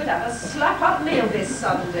 We could have a slap-up meal this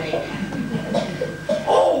Sunday.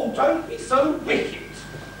 Oh, don't be so wicked.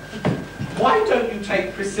 Why don't you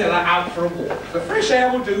take Priscilla out for a walk? The fresh air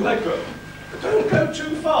will do her good. But don't go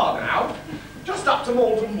too far now. Just up to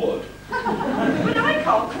Malden Wood. But I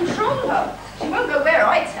can't control her. She won't go where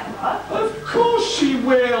I tell her. Of course she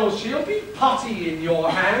will. She'll be putty in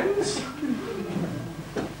your hands.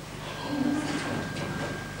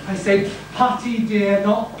 I said putty, dear,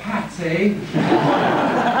 not patty.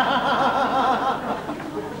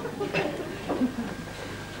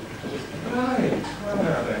 Right, well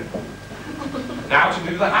now then. Now to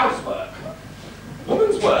do the housework.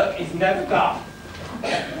 Woman's work is never done.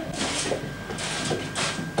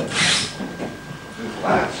 Who's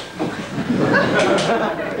that?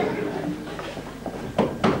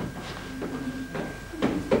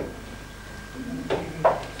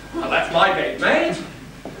 Well, that's my bed made.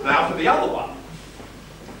 Now for the other one.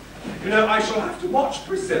 You know, I shall have to watch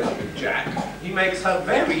Priscilla with Jack. He makes her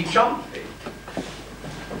very jumpy.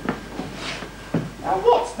 Now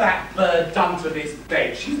what's that bird done to this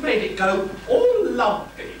bed? She's made it go all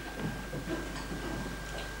lumpy.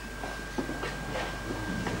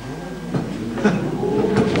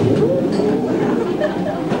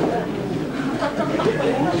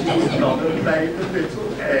 She's not laid a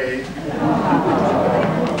little egg.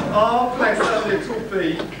 Oh, bless her little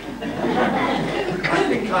beak. I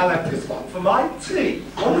think I'll have this one for my tea.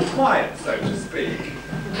 On the quiet, so to speak.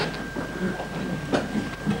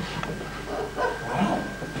 Wow.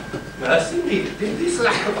 Mercy me, this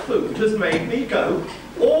lack of food has made me go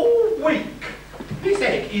all weak. This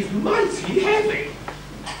egg is mighty heavy.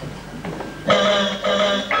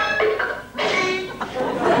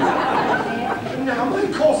 Now,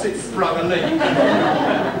 of course it's sprung a leak.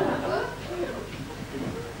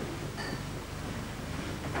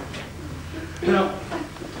 Now,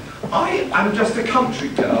 I am just a country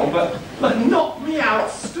girl, but knock me out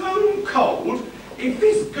stone cold if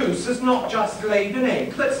this goose has not just laid an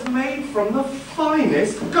egg that's made from the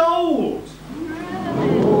finest gold.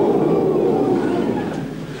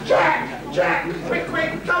 Jack! Jack! Quick,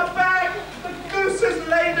 quick, come back! The goose has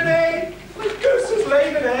laid an egg! The goose has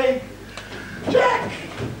laid an egg! Jack!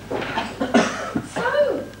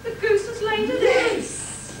 So, the goose has laid an egg?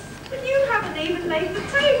 Yes! But you haven't even laid the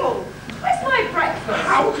table. Where's my breakfast?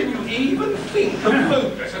 How can you even think of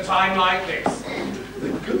food at a time like this?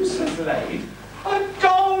 The goose has laid a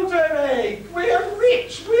golden egg! We're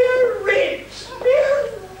rich! We're rich! We're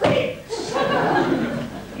rich!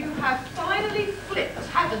 You have finally flipped,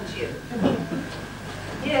 haven't you?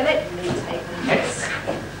 Here, let me take them. Yes.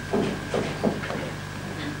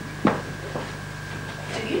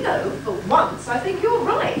 Do you know, for once, I think you're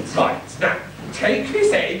right. Right, now, take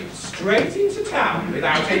this egg straight into town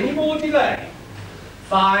without any more delay.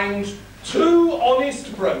 Find 2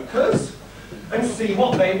 honest brokers and see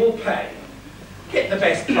what they will pay. Get the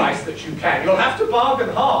best price that you can. You'll have to bargain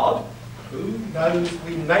hard. Who knows,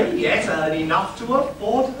 we may yet earn enough to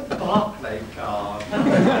afford the Barclay card.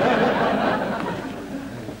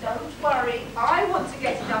 Don't worry, I want to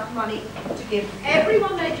get enough money to give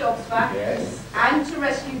everyone their jobs back. Yes. And to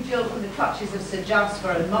rescue Jill from the clutches of Sir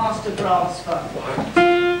Jasper and Master Grasper.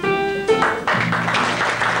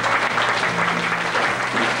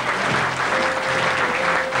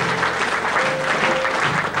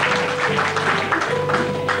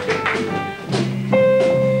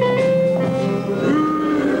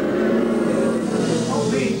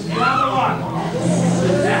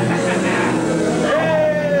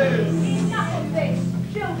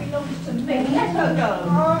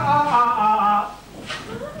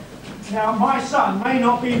 Now, my son may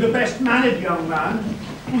not be the best mannered young man.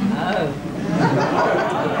 No.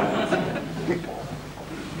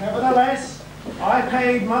 Nevertheless, I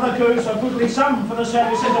paid Mother Goose a goodly sum for the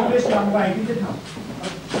services of this young lady, didn't I?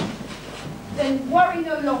 Then worry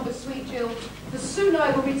no longer, sweet Jill. For soon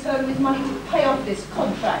I will return with money to pay off this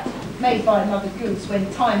contract made by Mother Goose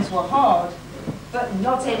when times were hard. But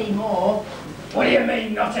not anymore. What do you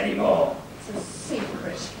mean, not anymore? It's a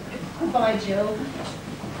secret. Goodbye, Jill.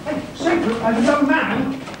 Secret of a young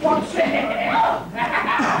man? What's it?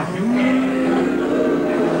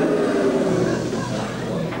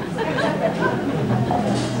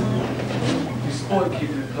 You spoiled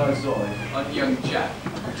keeping a close eye on young Jack.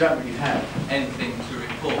 You don't really have anything to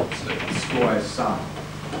report to the Squire's son.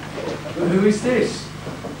 But who is this?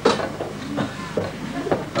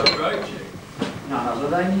 A wrote you? None other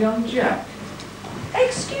than young Jack.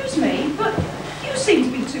 Excuse me, but you seem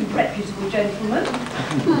to be two reputable gentlemen.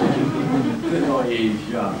 The naive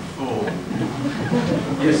young fool.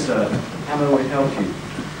 Yes, sir. How may we help you?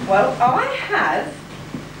 Well, I have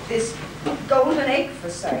this golden egg for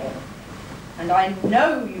sale, and I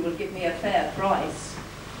know you will give me a fair price.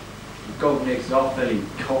 Golden eggs are fairly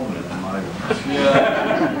common at the moment.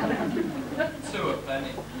 Yeah. 2 a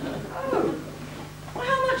penny. Oh. Well,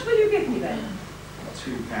 how much will you give me then?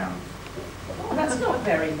 £2. Oh, that's not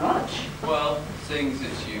very much. Well, seeing as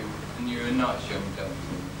it's you, and you're a nice young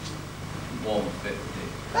gentleman, 150.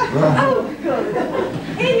 Oh, good.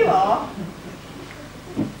 Here you are.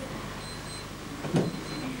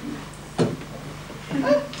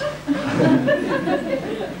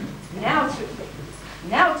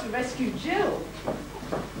 Now to rescue Jill.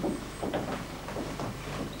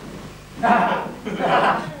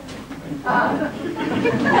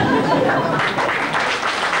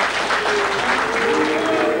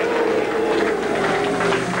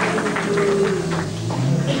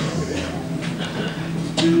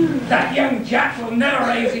 That young Jack will never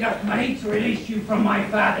raise enough money to release you from my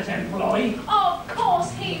father's employ. Of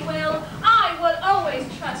course he will. I will always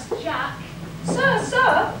trust Jack.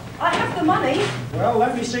 Sir, I have the money. Well,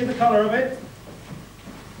 let me see the colour of it.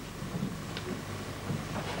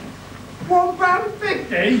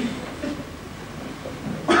 £1.50?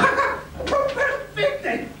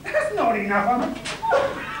 £1.50? That's not enough, am it?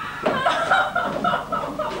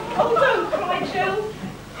 Oh, don't cry, Jill.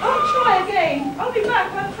 I'll try again. I'll be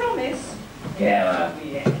back, I promise. Yeah,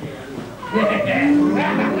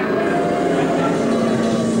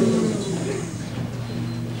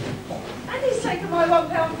 And he's taken my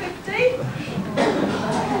 £1.50.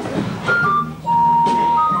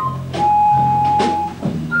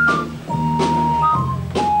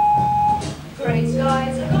 Grey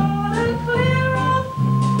skies are gone and clear up.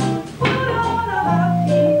 Put on a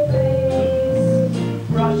happy face.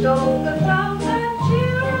 Brush off the clouds and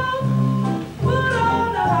cheer up. Put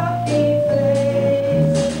on a happy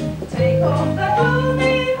face. Take off the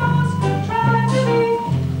gloomy mask of tragedy.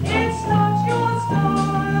 It's not your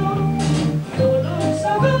style. You look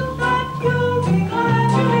so good that you'll be glad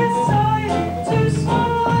you decided to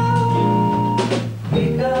smile.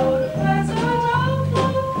 Pick out a pleasant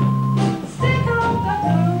outlook. Stick out that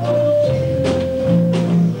noble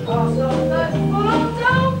chin. Cast off that full of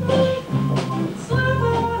doubt look. Slap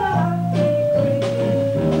on a happy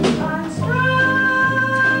grin. And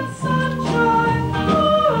spread sunshine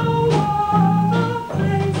all over the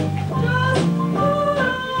place. Just put on a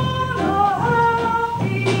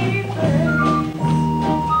happy face.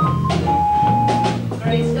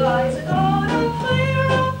 Grey skies are gonna clear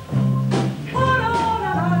up. Put on a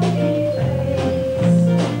happy face.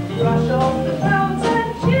 Brush off the clouds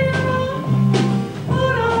and cheer up.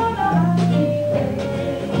 Put on a happy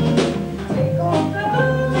face. Take off the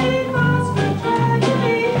gloomy mask of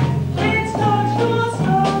tragedy. It's not your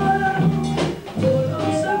style. You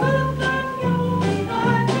look so good that you'll be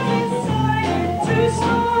glad you decided to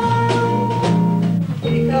smile.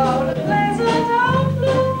 Pick out a pleasant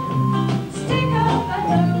outlook. Stick out that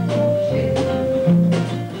noble chin.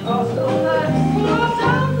 Cast off that full of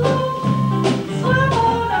doubt look. Slap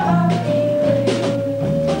on a happy grin.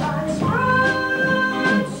 And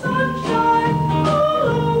spread sunshine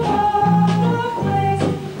all over the place.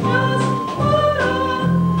 Just put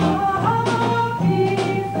on a happy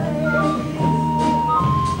face.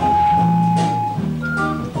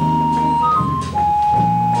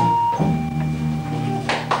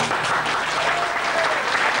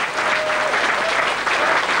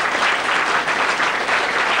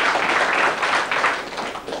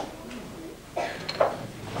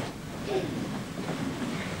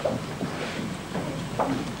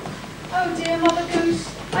 Oh dear, Mother Goose,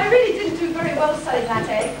 I really didn't do very well selling that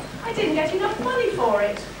egg. I didn't get enough money for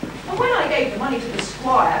it. And when I gave the money to the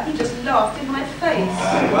squire, he just laughed in my face.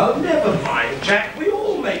 Well, never mind, Jack. We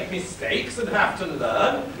all make mistakes and have to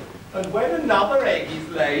learn. And when another egg is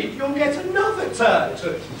laid, you'll get another turn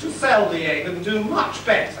to sell the egg and do much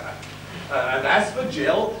better. And as for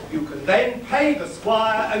Jill, you can then pay the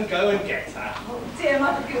squire and go and get her. Oh dear,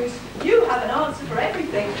 Mother Goose, you have an answer for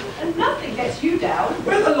everything, and nothing gets you down.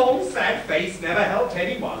 Well, the long, sad face never helped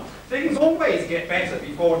anyone. Things always get better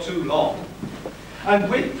before too long. And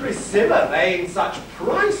with Priscilla laying such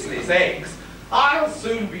priceless eggs, I'll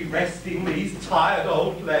soon be resting these tired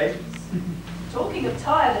old legs. Talking of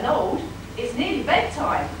tired and old, it's nearly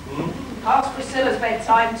bedtime. Past Priscilla's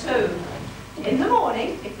bedtime too. In the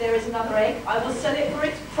morning, if there is another egg, I will sell it for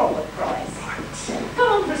its proper price. Come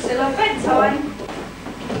on, Priscilla, bedtime.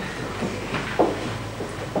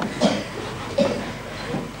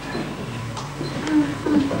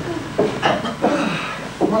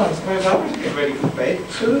 suppose I want to get ready for bed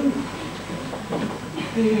too.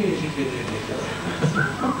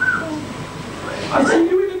 I'll see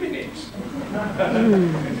you in a minute.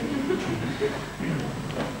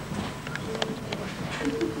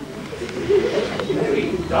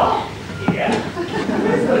 Very dark here.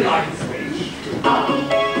 Where's the light switch?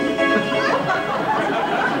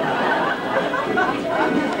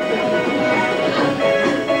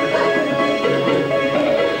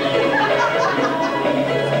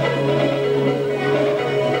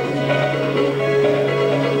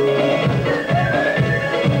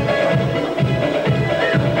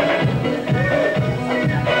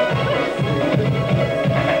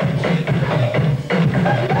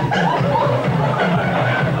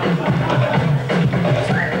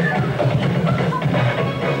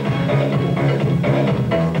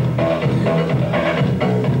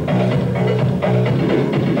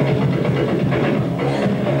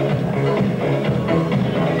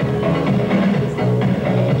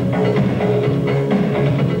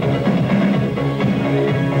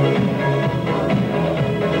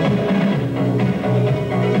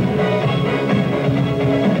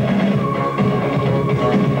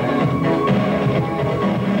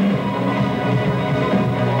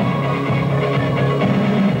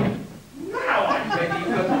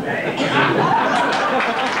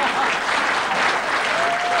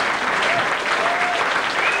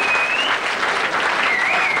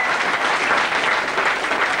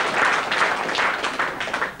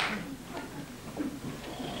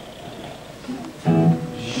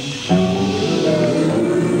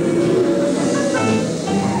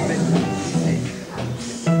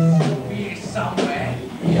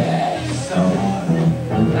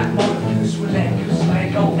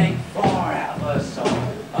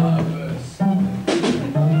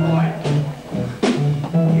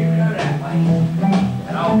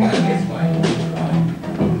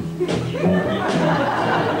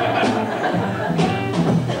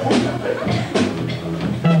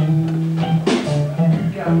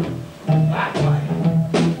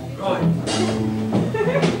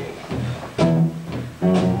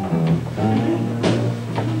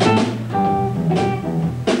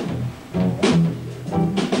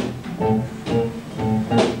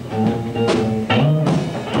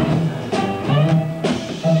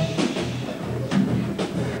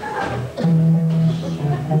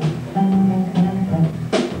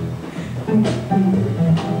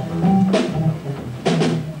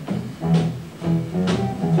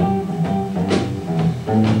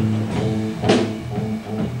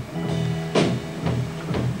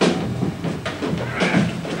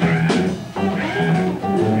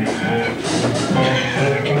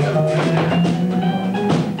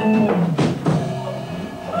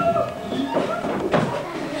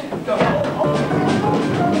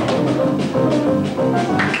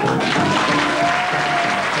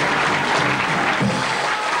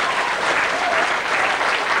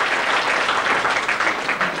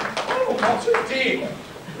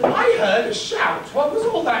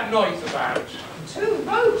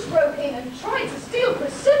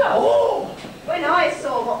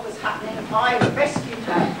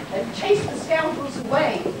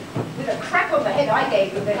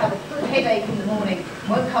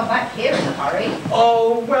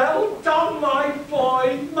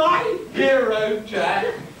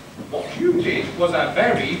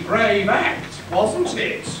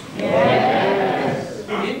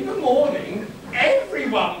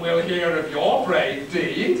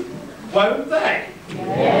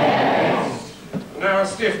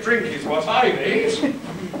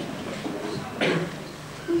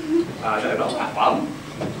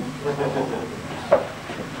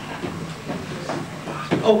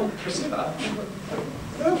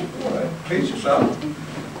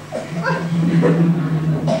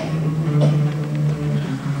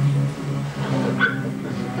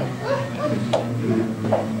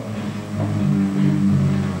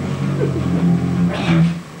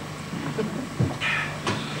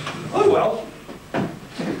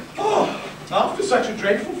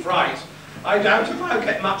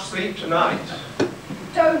 Tonight.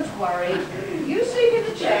 Don't worry. You sleep in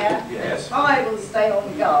the chair. Yes. I will stay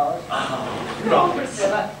on guard. Oh, Come on,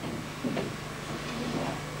 Priscilla.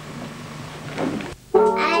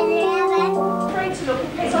 Afraid to look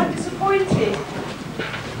in case I'm disappointed.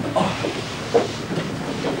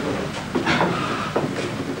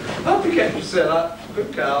 Up you get, Priscilla.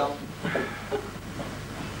 Good girl.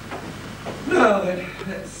 Now then,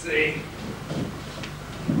 let's see.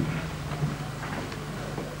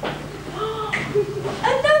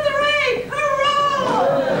 Another egg! Hurrah!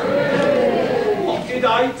 What did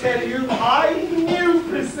I tell you? I knew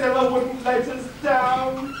Priscilla wouldn't let us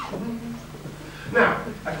down. Now,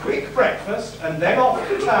 a quick breakfast and then off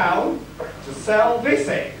to town to sell this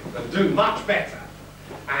egg and do much better.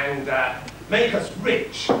 And make us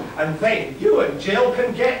rich, and then you and Jill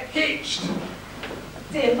can get hitched.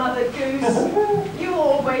 Dear Mother Goose, you're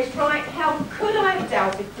always right. How could I have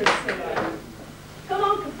doubted Priscilla? Come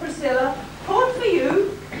on, Priscilla. Corn for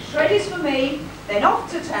you, shreddies for me, then off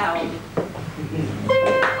to town.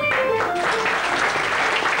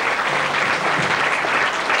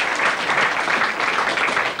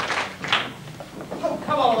 Oh,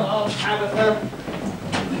 come on, Aunt Tabitha.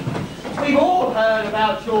 We've all heard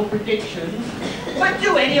about your predictions, but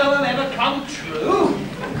do any of them ever come true?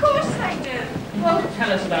 Of course they do. Well,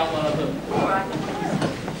 tell us about one of them. All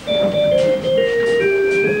right.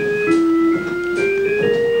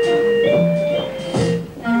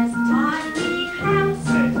 There's a tiny house.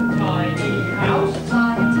 There's a tiny house.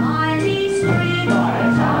 By a tiny stream. By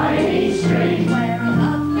a tiny stream. Where a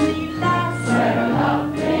lovely lass. Where a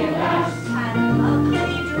lovely lass. Had a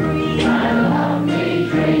lovely dream. Had a lovely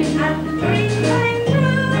dream. And the dream came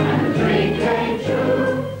true. And the dream came true.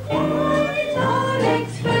 Quite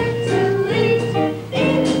unexpectedly.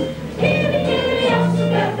 In giddy, giddy,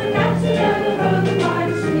 Elspeth, the cat never rode by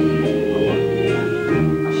the sea.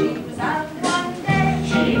 She was out one day.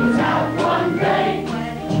 She was out one day.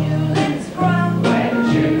 Where the tulips grow. Where the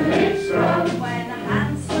tulips grow. When a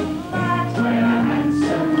handsome lad. When a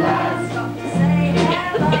handsome lad Stopped to say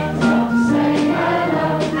hello. stopped to say hello.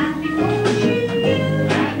 And before she knew,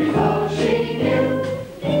 And before she knew,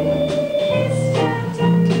 kissed her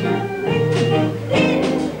tenderly.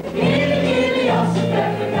 gilly, gilly,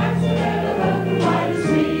 Elspeth, the cat never rode by the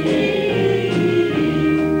sea.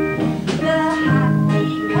 The happy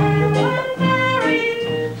pair were married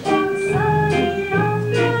one sunny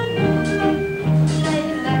afternoon. They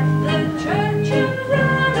left the church and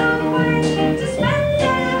ran away to spend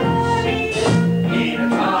their honeymoon. In a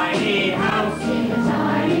tiny house. In a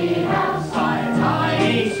tiny house. By a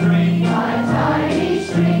tiny stream. By a tiny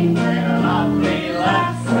stream. Where a lovely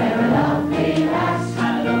lass. Where a lovely lass.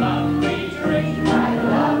 Had a lovely dream. Had a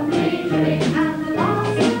lovely dream. And the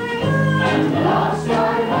last I heard, And the last I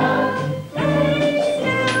heard, they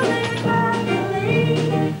still live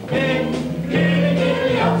happily. gilly,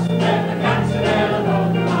 gilly, Elspeth, the cat never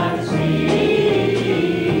rode by the sea.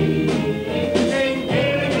 Gilly,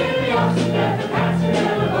 gilly, Elspeth, the cat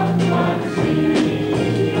never rode by the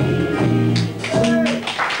sea.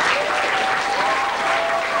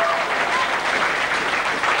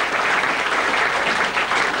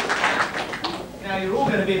 Now you're all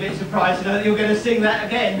going to be a bit surprised to know that you're going to sing that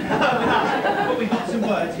again with us. But we've got some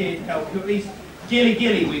words here to help you. At least gilly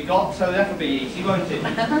gilly we've got, so that'll be easy, won't it?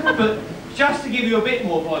 But just to give you a bit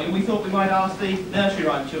more volume, we thought we might ask the nursery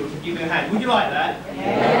rhyme children to give you a hand. Would you like that?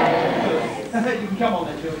 Yeah. Good. You can come on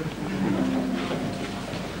then, children.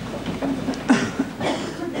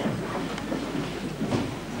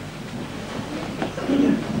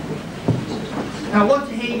 Now I want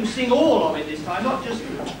to hear you sing all of it this time, not just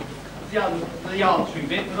the answering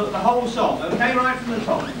bit, but the whole song, okay? Right from the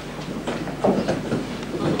top.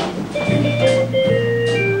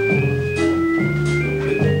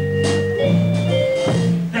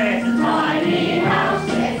 There's a Tiny house,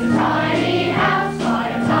 there's a tiny house by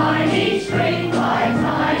a tiny stream, by a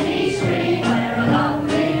tiny stream. Where a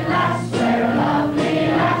lovely lass, where a lovely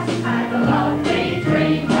lass had a lovely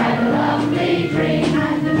dream, had a lovely dream.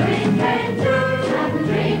 And the dream came true, and the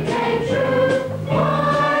dream came true.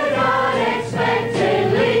 Quite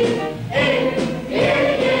unexpectedly, in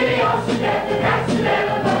gilly, gilly,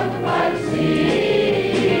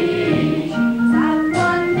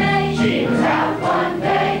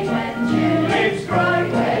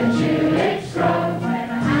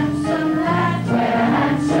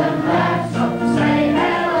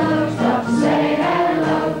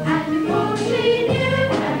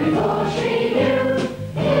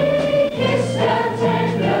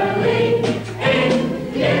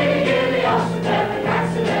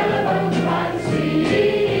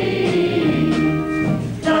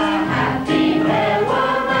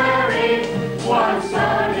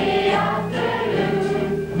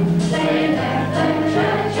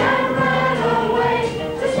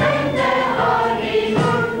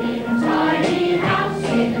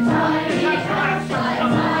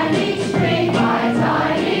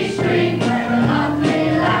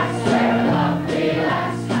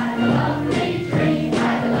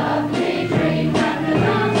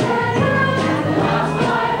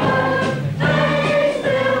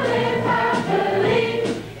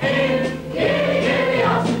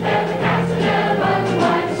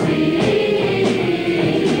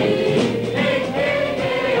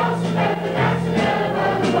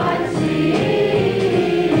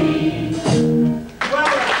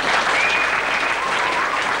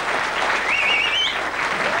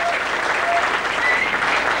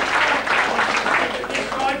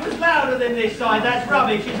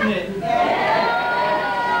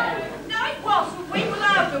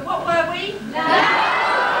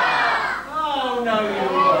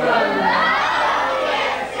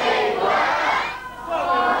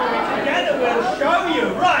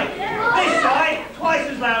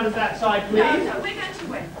 that side, please. No, no, we're going to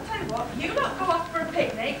win. I'll tell you what, you lot go off for a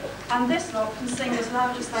picnic, and this lot can sing as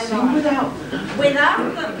loud as they Sing like. without them?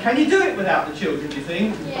 Without them. Can you do it without the children, do you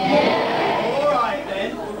think? Yeah. All right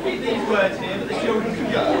then, we'll keep these words here, but the children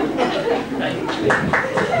can go. Thank you.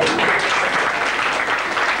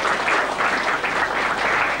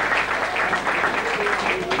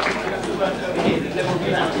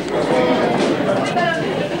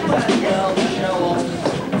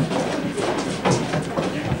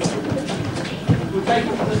 We'll take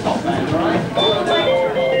it to the top band, all right?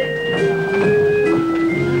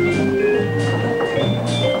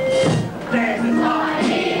 There's a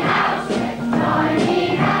tiny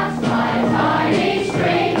house by a tiny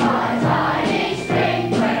stream,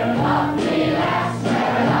 where a lovely lass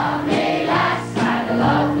had a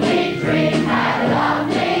lovely dream,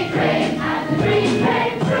 and the dream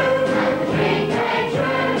came true,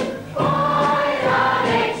 quite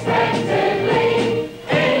unexpectedly.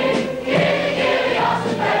 In Gilly,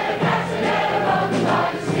 Austin, Feather, Castanella, Broken by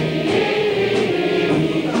the sea.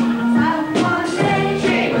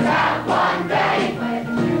 She was out one day, where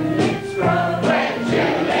the tulips grow, where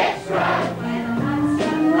the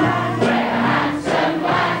handsome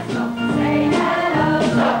lads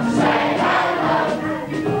stop to say hello,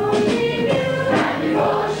 and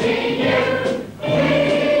before she knew, he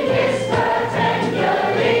kissed her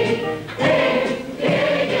tenderly.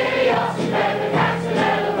 In Gilly, Austin, Feather,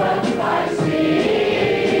 Castanella, Broken by the sea.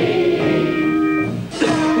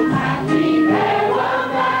 Happy they were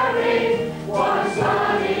married one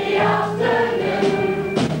sunny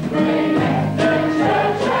afternoon. They left the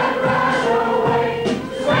church and ran away to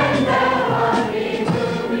spend their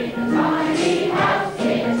honeymoon in a tiny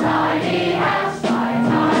house, by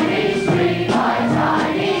a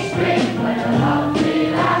tiny stream, where a lovely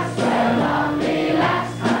lass had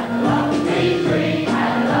a lovely dream,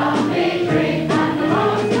 and the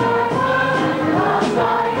ones I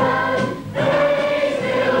heard, they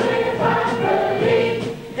still live happily.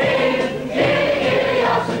 In Gilly,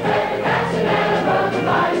 Austin, Feather, Castanella, Broken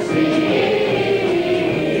by the sea.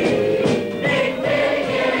 In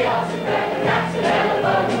Gilly, Austin, Feather, Castanella,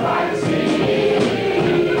 Broken by the sea.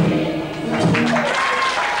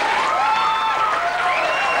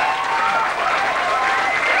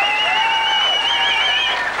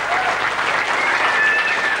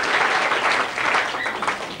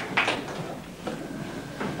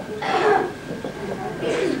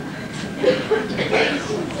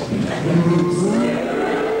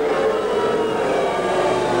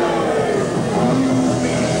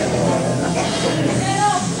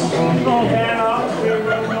 Not get up, we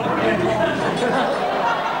will not get on.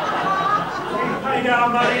 We paid our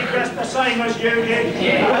money just the same as you did.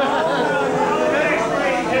 Yeah.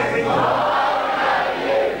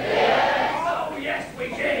 Oh, yes, we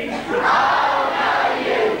did.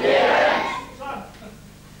 Son,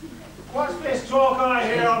 what's this talk I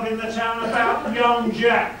hear of in the town about young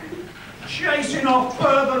Jack? Chasing off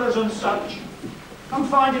burglars and such. I'm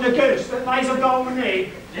finding a goose that lays a golden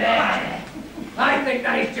egg. Yeah. I think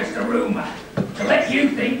that is just a rumour, to let you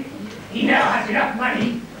think he now has enough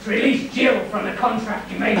money to release Jill from the contract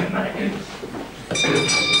you made with Mother Goose.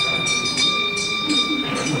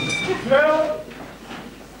 Jill!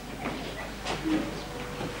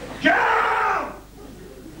 Jill!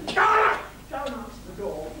 Don't answer the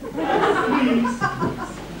door. Please.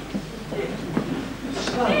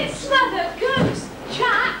 It's Mother Goose,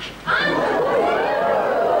 Jack, and...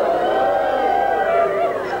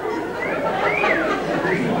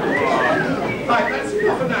 Right, that's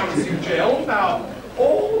enough announcing, Jill. Now,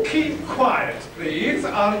 all keep quiet, please,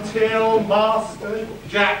 until Master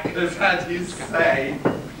Jack has had his say.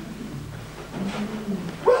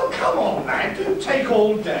 Well, come on, lad, don't take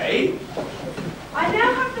all day. I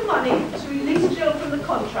now have the money to release Jill from the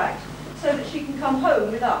contract, so that she can come home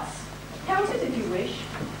with us. Count it if you wish.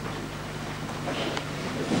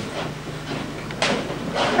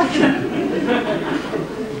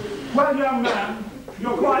 Well, young man,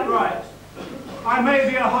 you're quite right. I may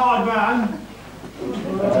be a hard man,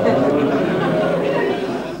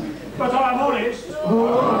 but I'm honest.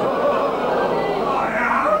 I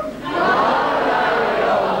am.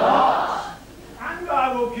 And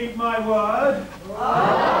I will keep my word.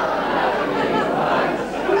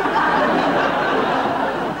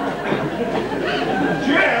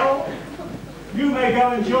 Jill, you may go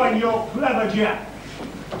and join your clever Jack.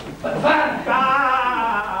 But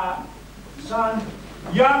Father... Son,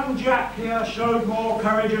 young Jack here showed more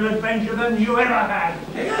courage and adventure than you ever had.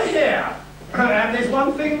 Yeah. And there's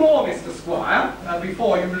one thing more, Mr. Squire,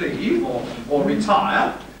 before you leave or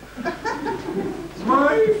retire.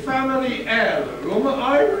 My family heirloom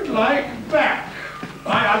I would like back.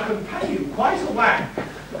 I can pay you quite a whack.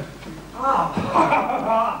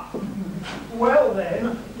 Ah, well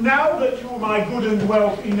then, now that you're my good and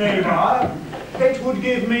wealthy neighbour, it would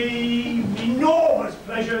give me enormous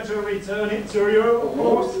pleasure to return it to you, of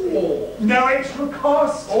course. No extra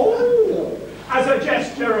cost. As a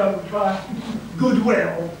gesture of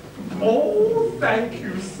goodwill. Oh, thank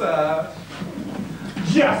you, sir.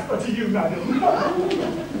 Jasper to you, madam.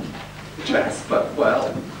 Jasper,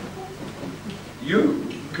 well, you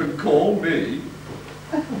can call me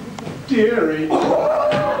dearie.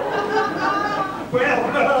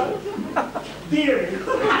 Well, dearie,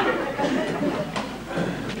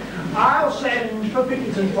 I'll send for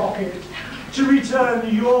Pinkerton Pocket to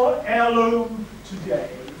return your heirloom today.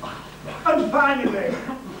 And finally,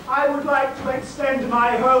 I would like to extend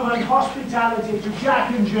my home and hospitality to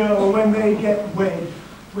Jack and Jill when they get wed,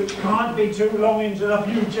 which can't be too long into the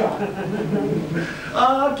future.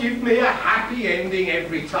 Ah, give me a happy ending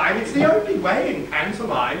every time. It's the only way in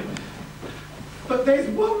pantomime. But there's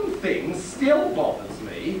one thing still bothers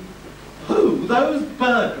me. Who those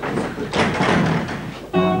burglars could be.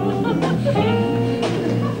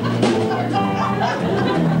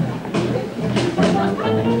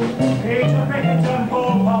 Peter Pinkerton,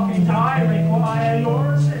 Paul Pocket, I require your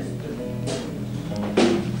assistance.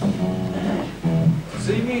 Does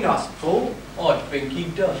he mean us, Paul? I think he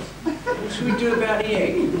does. What should we do about the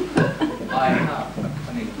egg? I have a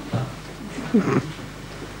cunning plan.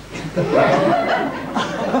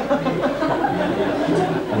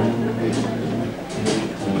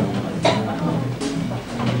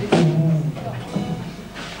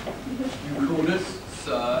 You called us,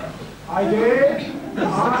 sir? I did. To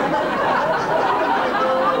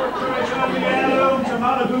return the heirloom to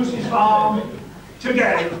Mother Goose's farm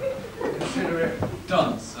today. Consider it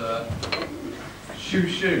done, sir.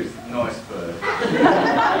 Shoes, nice bird.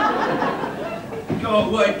 Go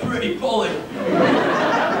away, pretty Polly.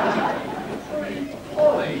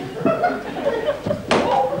 Polly?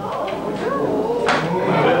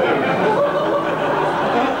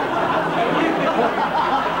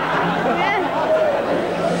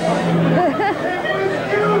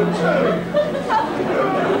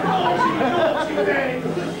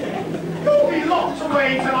 You'll be locked away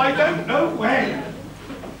till I don't know when.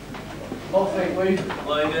 I think we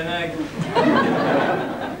Laid an egg.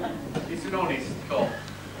 It's an honest cop.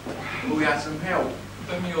 Will we have some help?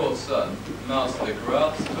 From your son, Master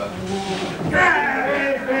Grasper.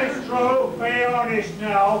 If it's true, be honest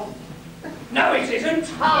now. No, it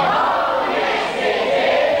isn't. Oh, yes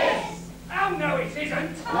it is. Oh, no, it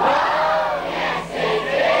isn't. Oh, yes it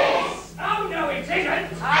is. Oh, no, it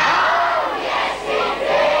isn't. Oh, yes it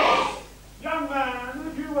is. Young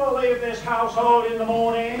man, you will leave this household in the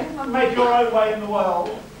morning and make your own way in the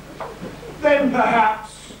world. Then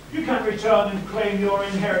perhaps you can return and claim your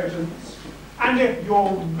inheritance. And if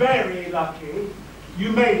you're very lucky,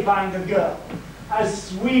 you may find a girl as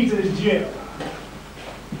sweet as Jill.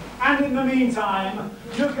 And in the meantime,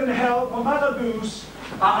 you can help Mother Goose.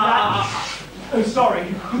 Oh,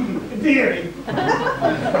 sorry, dearie.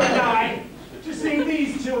 And I to see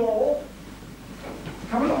these two all.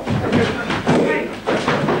 Come along. Hey.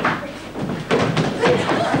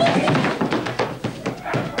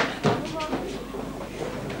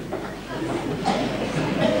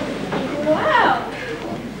 Well,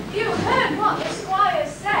 you heard what the squire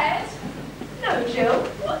said. No, Jill,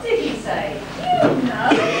 what did he say? You know.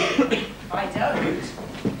 I don't.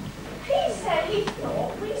 He said he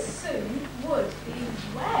thought we soon would be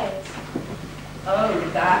wed. Oh,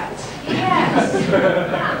 that. Yes.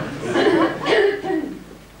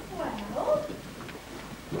 Well,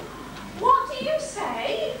 what do you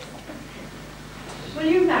say? Will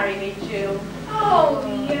you marry me, Jill? Oh,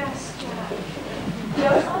 yes, Jack.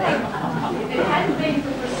 Just think, if it hadn't been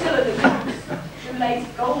for Priscilla the Goose, who lays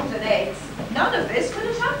golden eggs, none of this could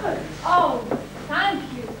have happened. Oh, thank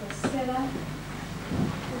you, Priscilla.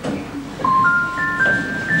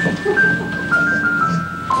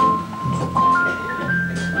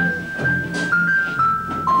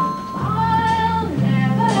 I'll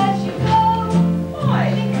never let you go. Why?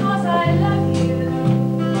 Because I love you.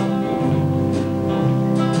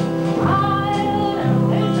 I'll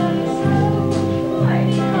always love you so. Why?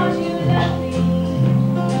 Because you love me.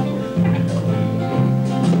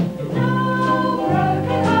 No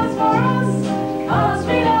broken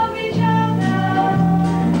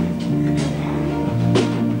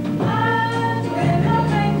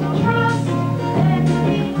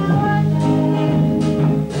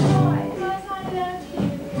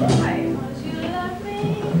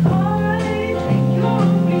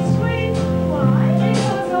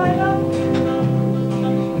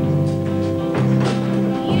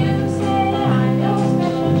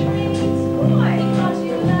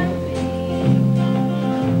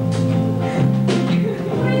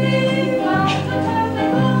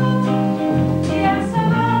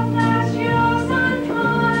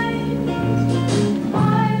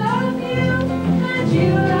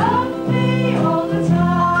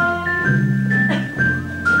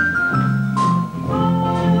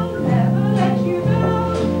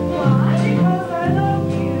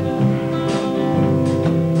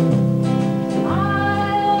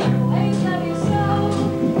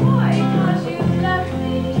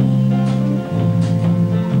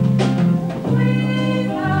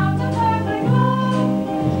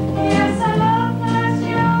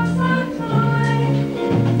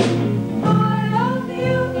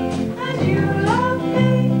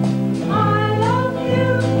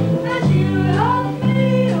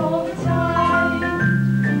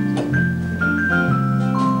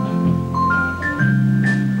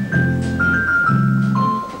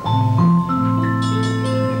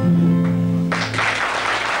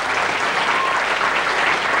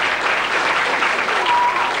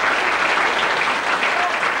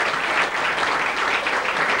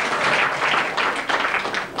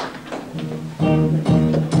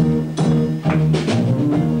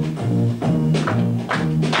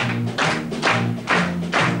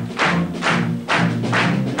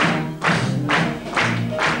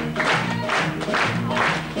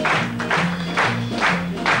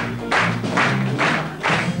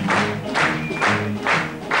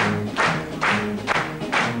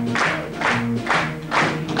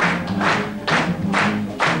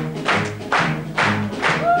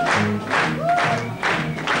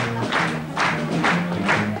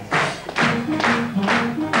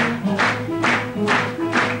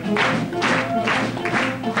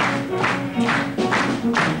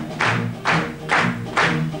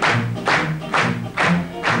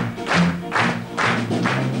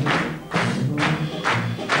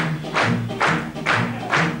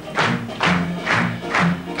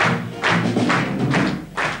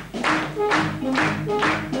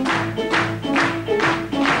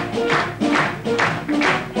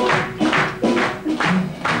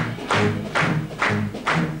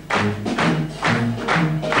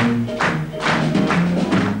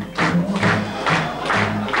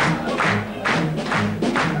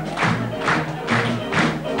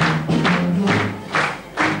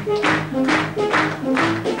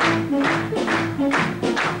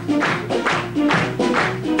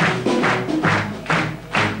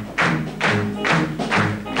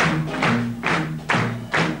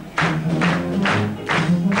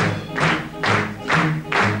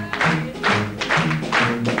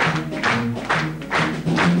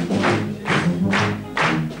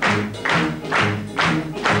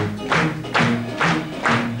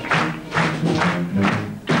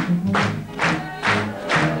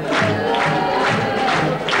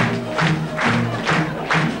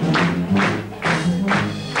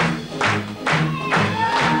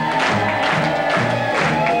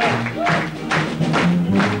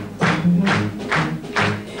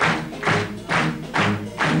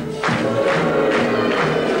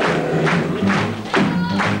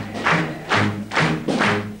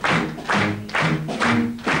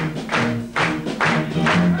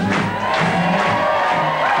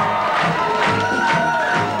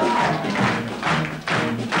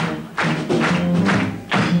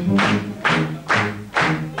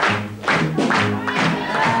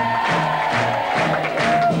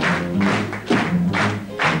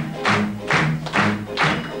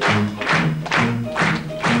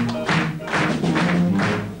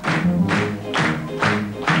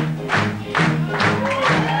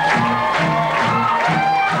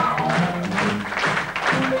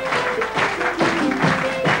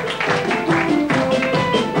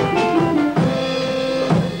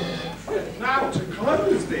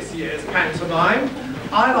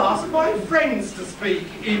I'll ask my friends to speak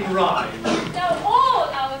in rhyme. Now all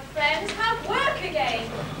our friends have work again.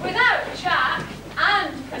 Without Jack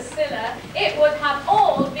and Priscilla, it would have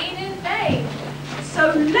all been in vain.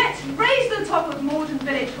 So let's raise the top of Morden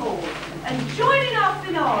Village Hall and join in our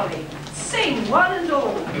finale. Sing one and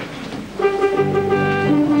all.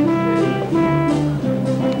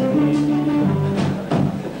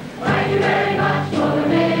 Thank you very much for the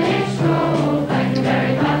village stroll. Thank you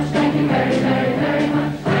very much, thank you very, very, very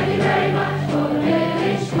much. Thank you very much for the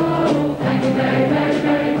village stroll. Thank you very, very,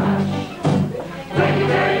 very much. Thank you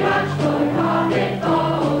very much for the carpet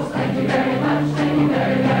balls. Thank you very much, thank you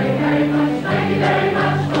very, very, very much. Thank you very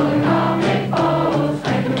much for the carpet balls.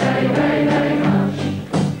 Thank you very, very, very much.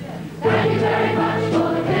 Thank you very much for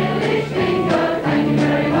the village bingo. Thank you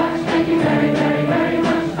very much, thank you very, very, very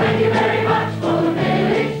much. Thank you very much for the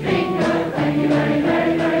village bingo. Thank you very,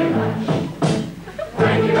 very, very much.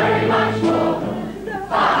 Thank you very much for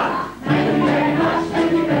fun. Thank you very much,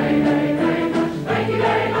 thank you very, very, very much. Thank you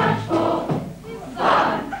very much for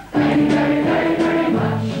fun. Thank you very, very, very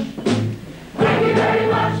much. Thank you very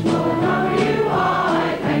much for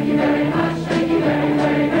WI. Thank you very much, thank you very,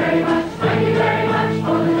 very, very much. Thank you very much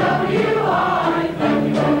for the WI. Thank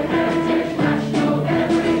you for the Heritage National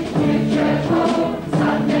Gallery, New Church Hall,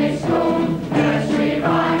 Sunday School, nursery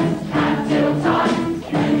rhymes, and till time.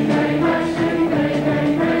 Thank you very much, thank you very,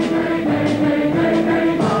 very, very, very, very, very, very,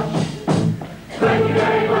 very much. Thank you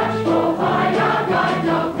very much for Fire Guide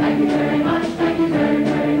Dog. Thank you very much, thank you very,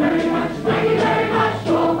 very, very much. Thank you very much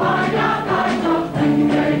for Fire Guide Dog. Thank you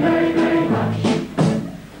very, very, very much.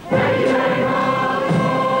 Thank you very much. Thank you very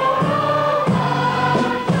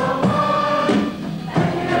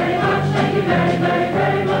much, thank you very, very,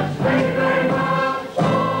 very much. Thank you very much.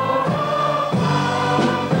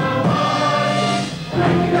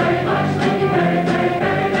 Thank you very much, thank you very, very,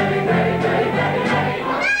 very, very, very, very, very, very much.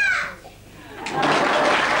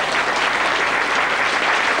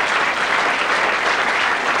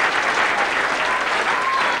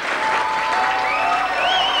 Thank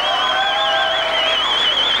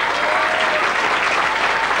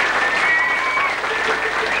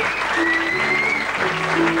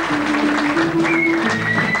you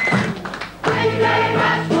very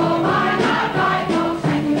much for my guide dogs.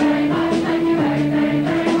 Thank you very much, thank you very, very, very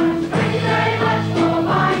much. Thank you very much for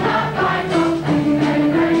my guide dogs. Thank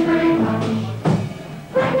you very, very, very much. Thank you very much for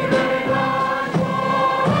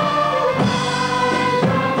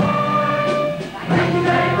Thank you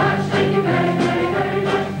very much, thank you very, very, very much.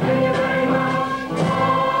 Thank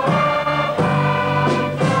you very much. Thank you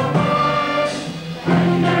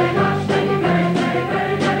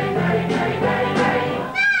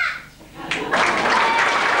very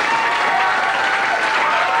much, thank you very,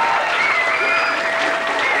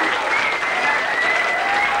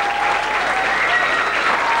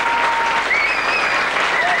 very, very, very,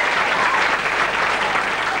 very,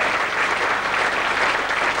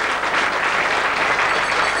 very,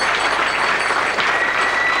 very,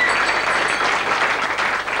 very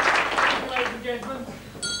much. Ladies and gentlemen,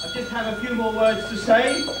 I just have a few more words to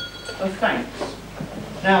say of thanks.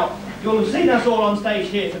 Now, you'll have seen us all on stage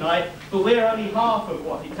here tonight, but we're only half of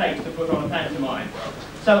what it takes to put on a pantomime.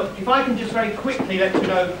 So, if I can just very quickly let you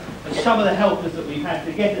know of some of the helpers that we've had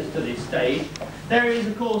to get us to this stage, there is,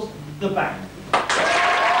 of course, the band.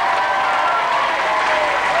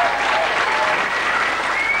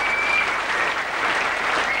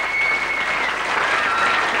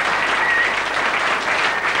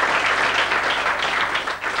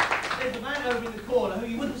 There's a man over in the corner who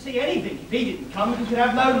you wouldn't see anything if he didn't come because he'd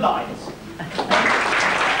have no lights.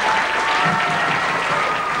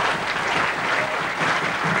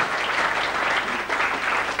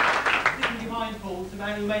 Sitting behind Paul, the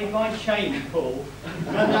man who made my chain pull,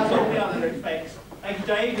 and that's all the other effects. Thank you,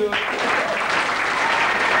 Dave.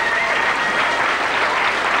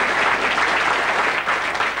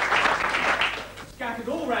 Scattered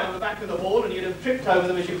all round the back of the hall, and you'd have tripped over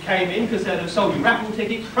them as you came in because they'd have sold you raffle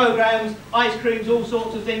tickets, programmes, ice creams, all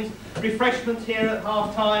sorts of things, refreshments here at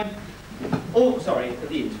half time. Oh, sorry, at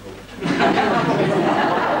the interval.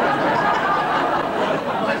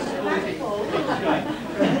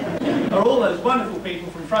 Are all those wonderful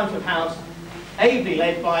people from front of house, ably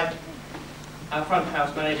led by our front of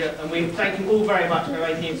house manager, and we thank you all very much for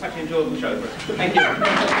making it such an enjoyable show for us. Thank you.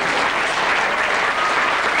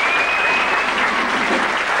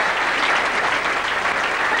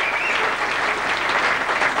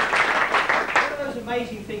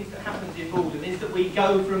 Amazing things that happens in Malden is that we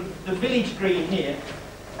go from the village green here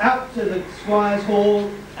out to the Squire's Hall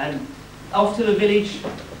and off to the village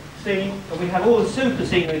scene, and we have all the super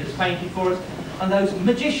scenery that's painted for us, and those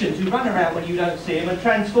magicians who run around when you don't see them and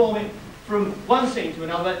transform it from one scene to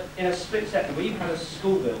another in a split second. We even had a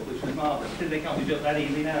school built, which was marvellous, because they can't be built that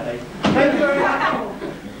easily nowadays. Thank you very much.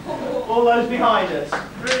 All those behind us.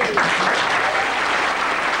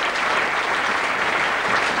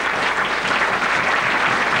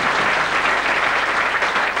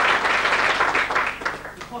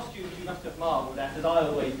 The costumes you must have marvelled at, as I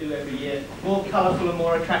always do every year, more colourful and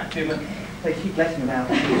more attractive, and they keep letting them out.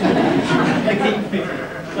 They keep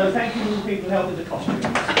fitting. So thank you to all the people who helped with the costumes.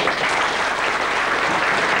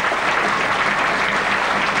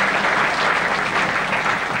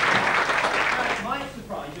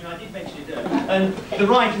 And the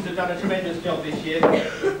writers have done a tremendous job this year,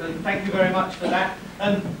 and thank you very much for that.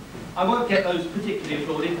 And I won't get those particularly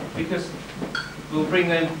applauded, because we'll bring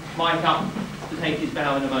them Mike up to take his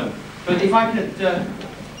bow in a moment. But if I could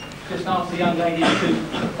just ask the young ladies to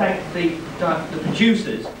thank the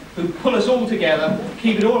producers who pull us all together,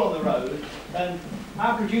 keep it all on the road. And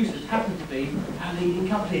our producers happen to be our leading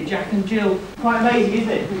company, Jack and Jill. Quite amazing, isn't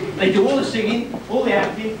it? They do all the singing, all the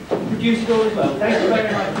acting, and produce it all as well. Thank you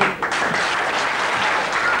very much.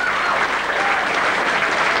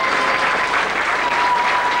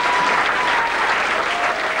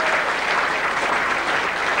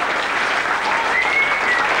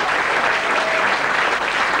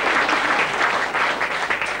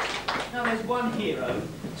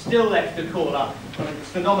 Still left to call up.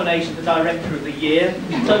 It's the nomination for Director of the Year.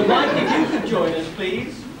 So Mike, if you could join us,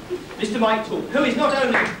 please. Mr. Mike Talbot, who is not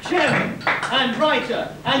only chairman and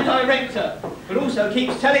writer and director, but also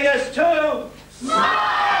keeps telling us to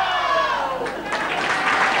smile!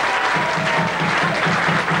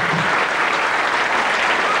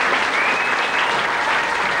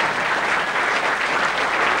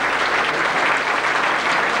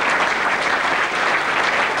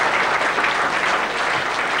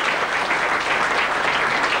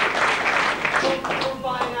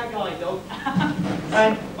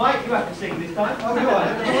 And Mike, you have to sing this time. Oh, go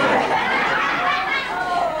on.